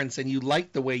difference and you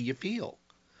like the way you feel.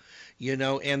 You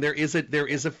know, and there is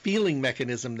a feeling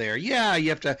mechanism there. Yeah, you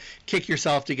have to kick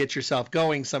yourself to get yourself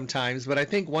going sometimes, but I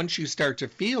think once you start to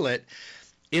feel it,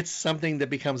 it's something that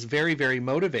becomes very, very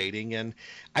motivating. And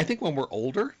I think when we're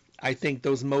older, I think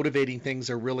those motivating things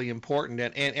are really important.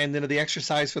 And then the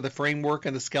exercise for the framework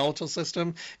and the skeletal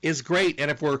system is great.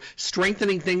 And if we're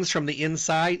strengthening things from the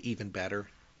inside, even better.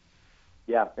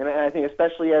 Yeah, and I think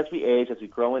especially as we age, as we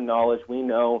grow in knowledge, we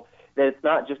know that it's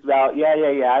not just about,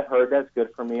 I've heard that's good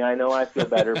for me. I know I feel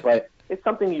better, but it's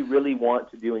something you really want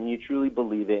to do and you truly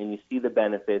believe it and you see the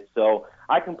benefits. So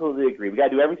I completely agree. We got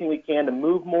to do everything we can to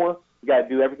move more. We got to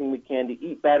do everything we can to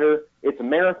eat better. It's a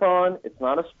marathon. It's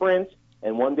not a sprint.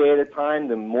 And one day at a time,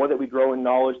 the more that we grow in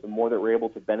knowledge, the more that we're able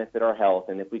to benefit our health.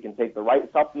 And if we can take the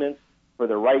right supplements for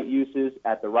the right uses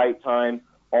at the right time,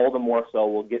 all the more so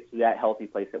we'll get to that healthy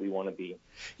place that we want to be.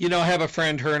 You know, I have a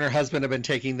friend, her and her husband have been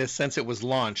taking this since it was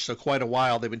launched, so quite a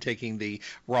while they've been taking the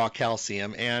raw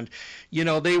calcium. And, you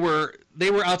know, they were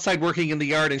outside working in the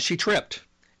yard, and she tripped.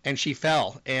 And she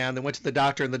fell, and they went to the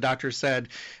doctor, and the doctor said,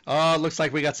 oh, it looks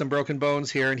like we got some broken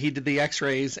bones here. And he did the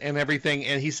x-rays and everything,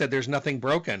 and he said, there's nothing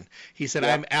broken. He said,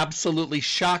 I'm absolutely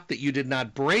shocked that you did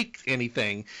not break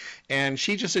anything. And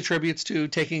she just attributes to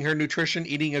taking her nutrition,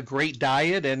 eating a great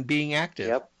diet, and being active.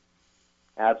 Yep,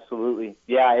 absolutely.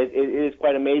 Yeah, it is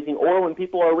quite amazing. Or when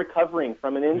people are recovering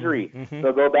from an injury,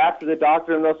 they'll go back to the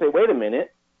doctor, and they'll say, wait a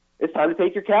minute, it's time to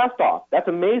take your cast off. That's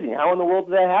amazing. How in the world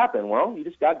did that happen? Well, you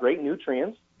just got great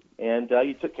nutrients. And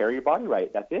you took care of your body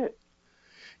right. That's it.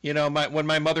 You know, when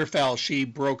my mother fell, she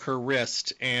broke her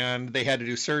wrist, and they had to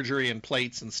do surgery and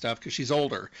plates and stuff because she's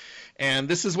older. And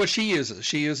this is what she uses.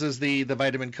 She uses the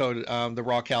vitamin code, the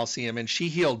raw calcium, and she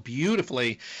healed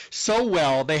beautifully. So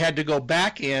well, they had to go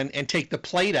back in and take the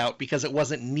plate out because it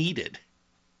wasn't needed.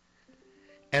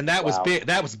 And that was big.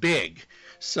 That was big.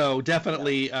 So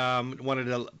definitely wanted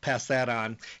to pass that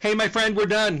on. Hey, my friend, we're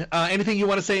done. Anything you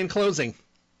want to say in closing?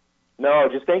 No,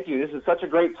 just thank you. This is such a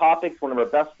great topic. It's one of our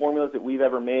best formulas that we've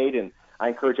ever made, and I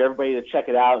encourage everybody to check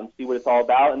it out and see what it's all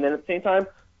about. And then at the same time,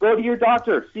 go to your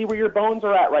doctor. See where your bones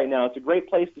are at right now. It's a great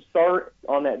place to start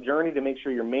on that journey to make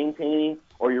sure you're maintaining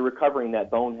or you're recovering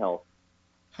that bone health.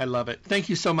 I love it. Thank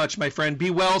you so much, my friend. Be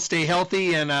well, stay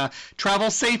healthy, and travel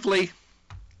safely.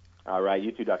 All right.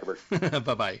 You too, Dr. Burke.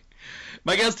 Bye-bye.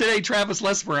 My guest today, Travis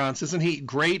Lesperance. Isn't he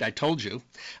great? I told you.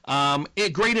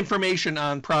 Great information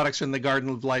on products in the Garden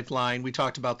of Life line. We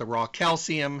talked about the raw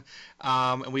calcium,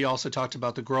 and we also talked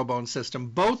about the GrowBone system.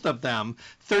 Both of them,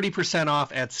 30%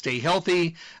 off at Stay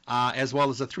Healthy, as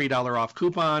well as a $3 off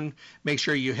coupon. Make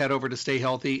sure you head over to Stay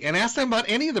Healthy and ask them about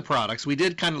any of the products. We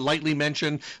did kind of lightly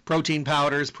mention protein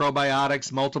powders,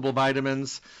 probiotics, multiple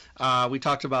vitamins. We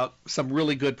talked about some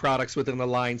really good products within the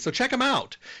line. So check them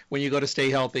out when you go to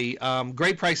Stay Healthy.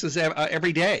 Great prices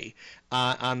every day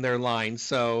on their line.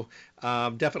 So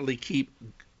definitely keep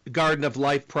Garden of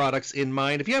Life products in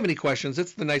mind. If you have any questions,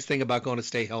 it's the nice thing about going to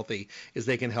Stay Healthy is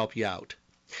they can help you out.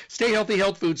 Stay Healthy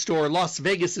Health Food Store, Las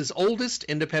Vegas's oldest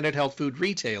independent health food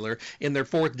retailer in their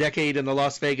 4th decade in the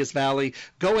Las Vegas Valley.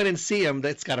 Go in and see them.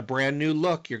 It's got a brand new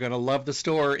look. You're going to love the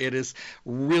store. It is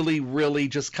really, really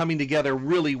just coming together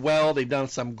really well. They've done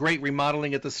some great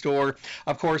remodeling at the store.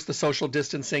 Of course, the social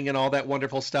distancing and all that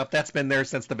wonderful stuff, that's been there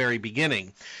since the very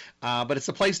beginning. But it's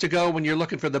a place to go when you're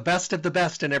looking for the best of the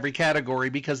best in every category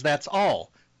because that's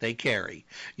all they carry.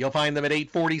 You'll find them at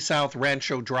 840 South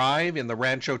Rancho Drive in the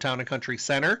Rancho Town and Country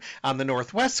Center on the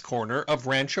northwest corner of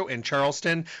Rancho and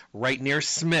Charleston, right near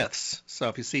Smith's. So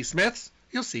if you see Smith's,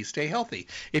 you'll see Stay Healthy.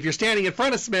 If you're standing in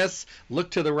front of Smith's, look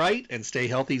to the right, and Stay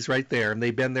Healthy's right there. And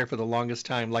they've been there for the longest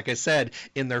time, like I said,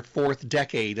 in their 4th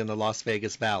decade in the Las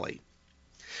Vegas Valley.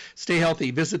 Stay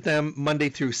Healthy. Visit them Monday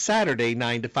through Saturday,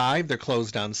 9 to 5. They're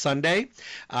closed on Sunday.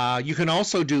 You can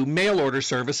also do mail order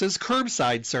services,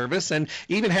 curbside service, and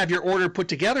even have your order put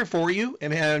together for you,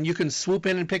 and you can swoop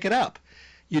in and pick it up.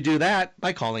 You do that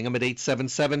by calling them at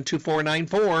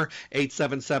 877-2494,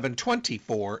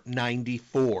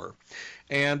 877-2494.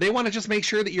 And they want to just make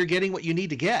sure that you're getting what you need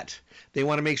to get. They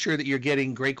want to make sure that you're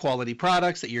getting great quality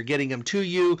products, that you're getting them to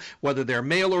you, whether they're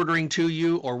mail ordering to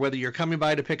you or whether you're coming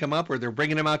by to pick them up or they're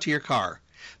bringing them out to your car.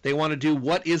 They want to do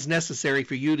what is necessary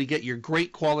for you to get your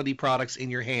great quality products in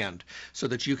your hand so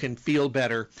that you can feel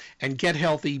better and get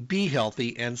healthy, be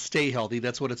healthy, and stay healthy.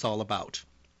 That's what it's all about.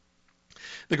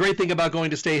 The great thing about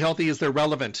going to Stay Healthy is they're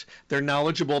relevant, they're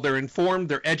knowledgeable, they're informed,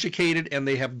 they're educated, and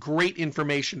they have great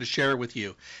information to share with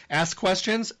you. Ask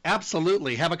questions?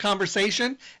 Absolutely. Have a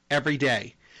conversation? Every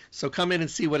day. So come in and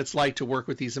see what it's like to work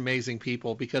with these amazing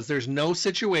people because there's no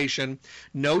situation,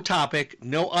 no topic,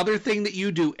 no other thing that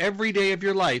you do every day of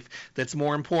your life that's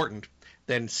more important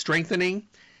than strengthening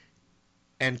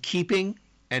and keeping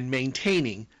and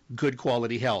maintaining good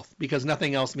quality health because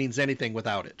nothing else means anything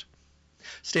without it.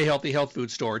 Stay Healthy Health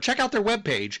Food Store. Check out their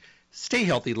webpage,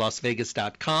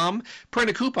 stayhealthylasvegas.com. Print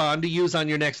a coupon to use on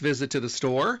your next visit to the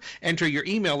store. Enter your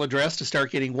email address to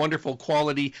start getting wonderful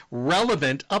quality,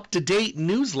 relevant, up-to-date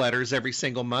newsletters every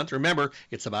single month. Remember,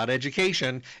 it's about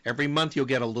education. Every month you'll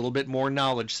get a little bit more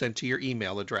knowledge sent to your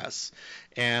email address.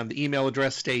 And the email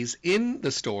address stays in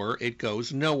the store. It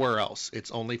goes nowhere else.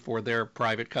 It's only for their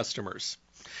private customers.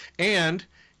 And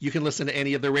you can listen to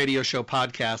any of the radio show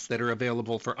podcasts that are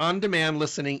available for on-demand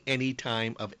listening any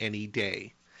time of any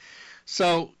day.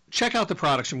 So check out the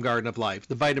products from Garden of Life,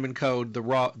 the vitamin code, the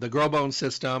GrowBone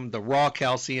system, the raw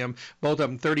calcium, both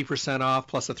of them 30% off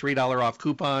plus a $3 off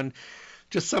coupon.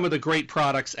 Just some of the great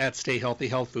products at Stay Healthy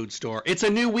Health Food Store. It's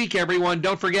a new week, everyone.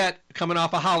 Don't forget, coming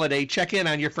off a holiday, check in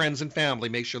on your friends and family.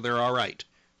 Make sure they're all right.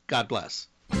 God bless.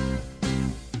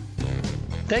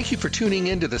 Thank you for tuning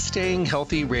in to the Staying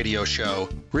Healthy Radio Show.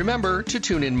 Remember to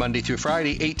tune in Monday through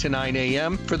Friday, 8 to 9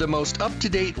 a.m. for the most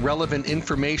up-to-date, relevant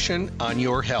information on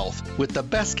your health with the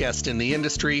best guest in the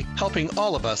industry, helping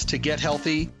all of us to get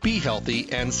healthy, be healthy,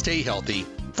 and stay healthy.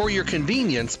 For your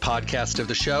convenience, podcasts of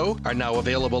the show are now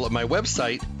available at my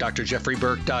website,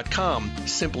 drjeffreyburke.com.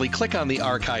 Simply click on the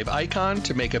archive icon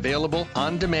to make available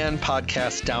on-demand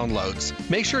podcast downloads.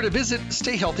 Make sure to visit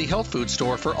Stay Healthy Health Food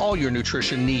Store for all your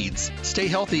nutrition needs. Stay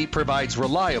Healthy provides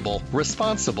reliable,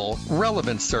 responsible,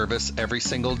 relevant service every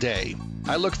single day.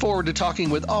 I look forward to talking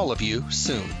with all of you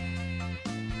soon.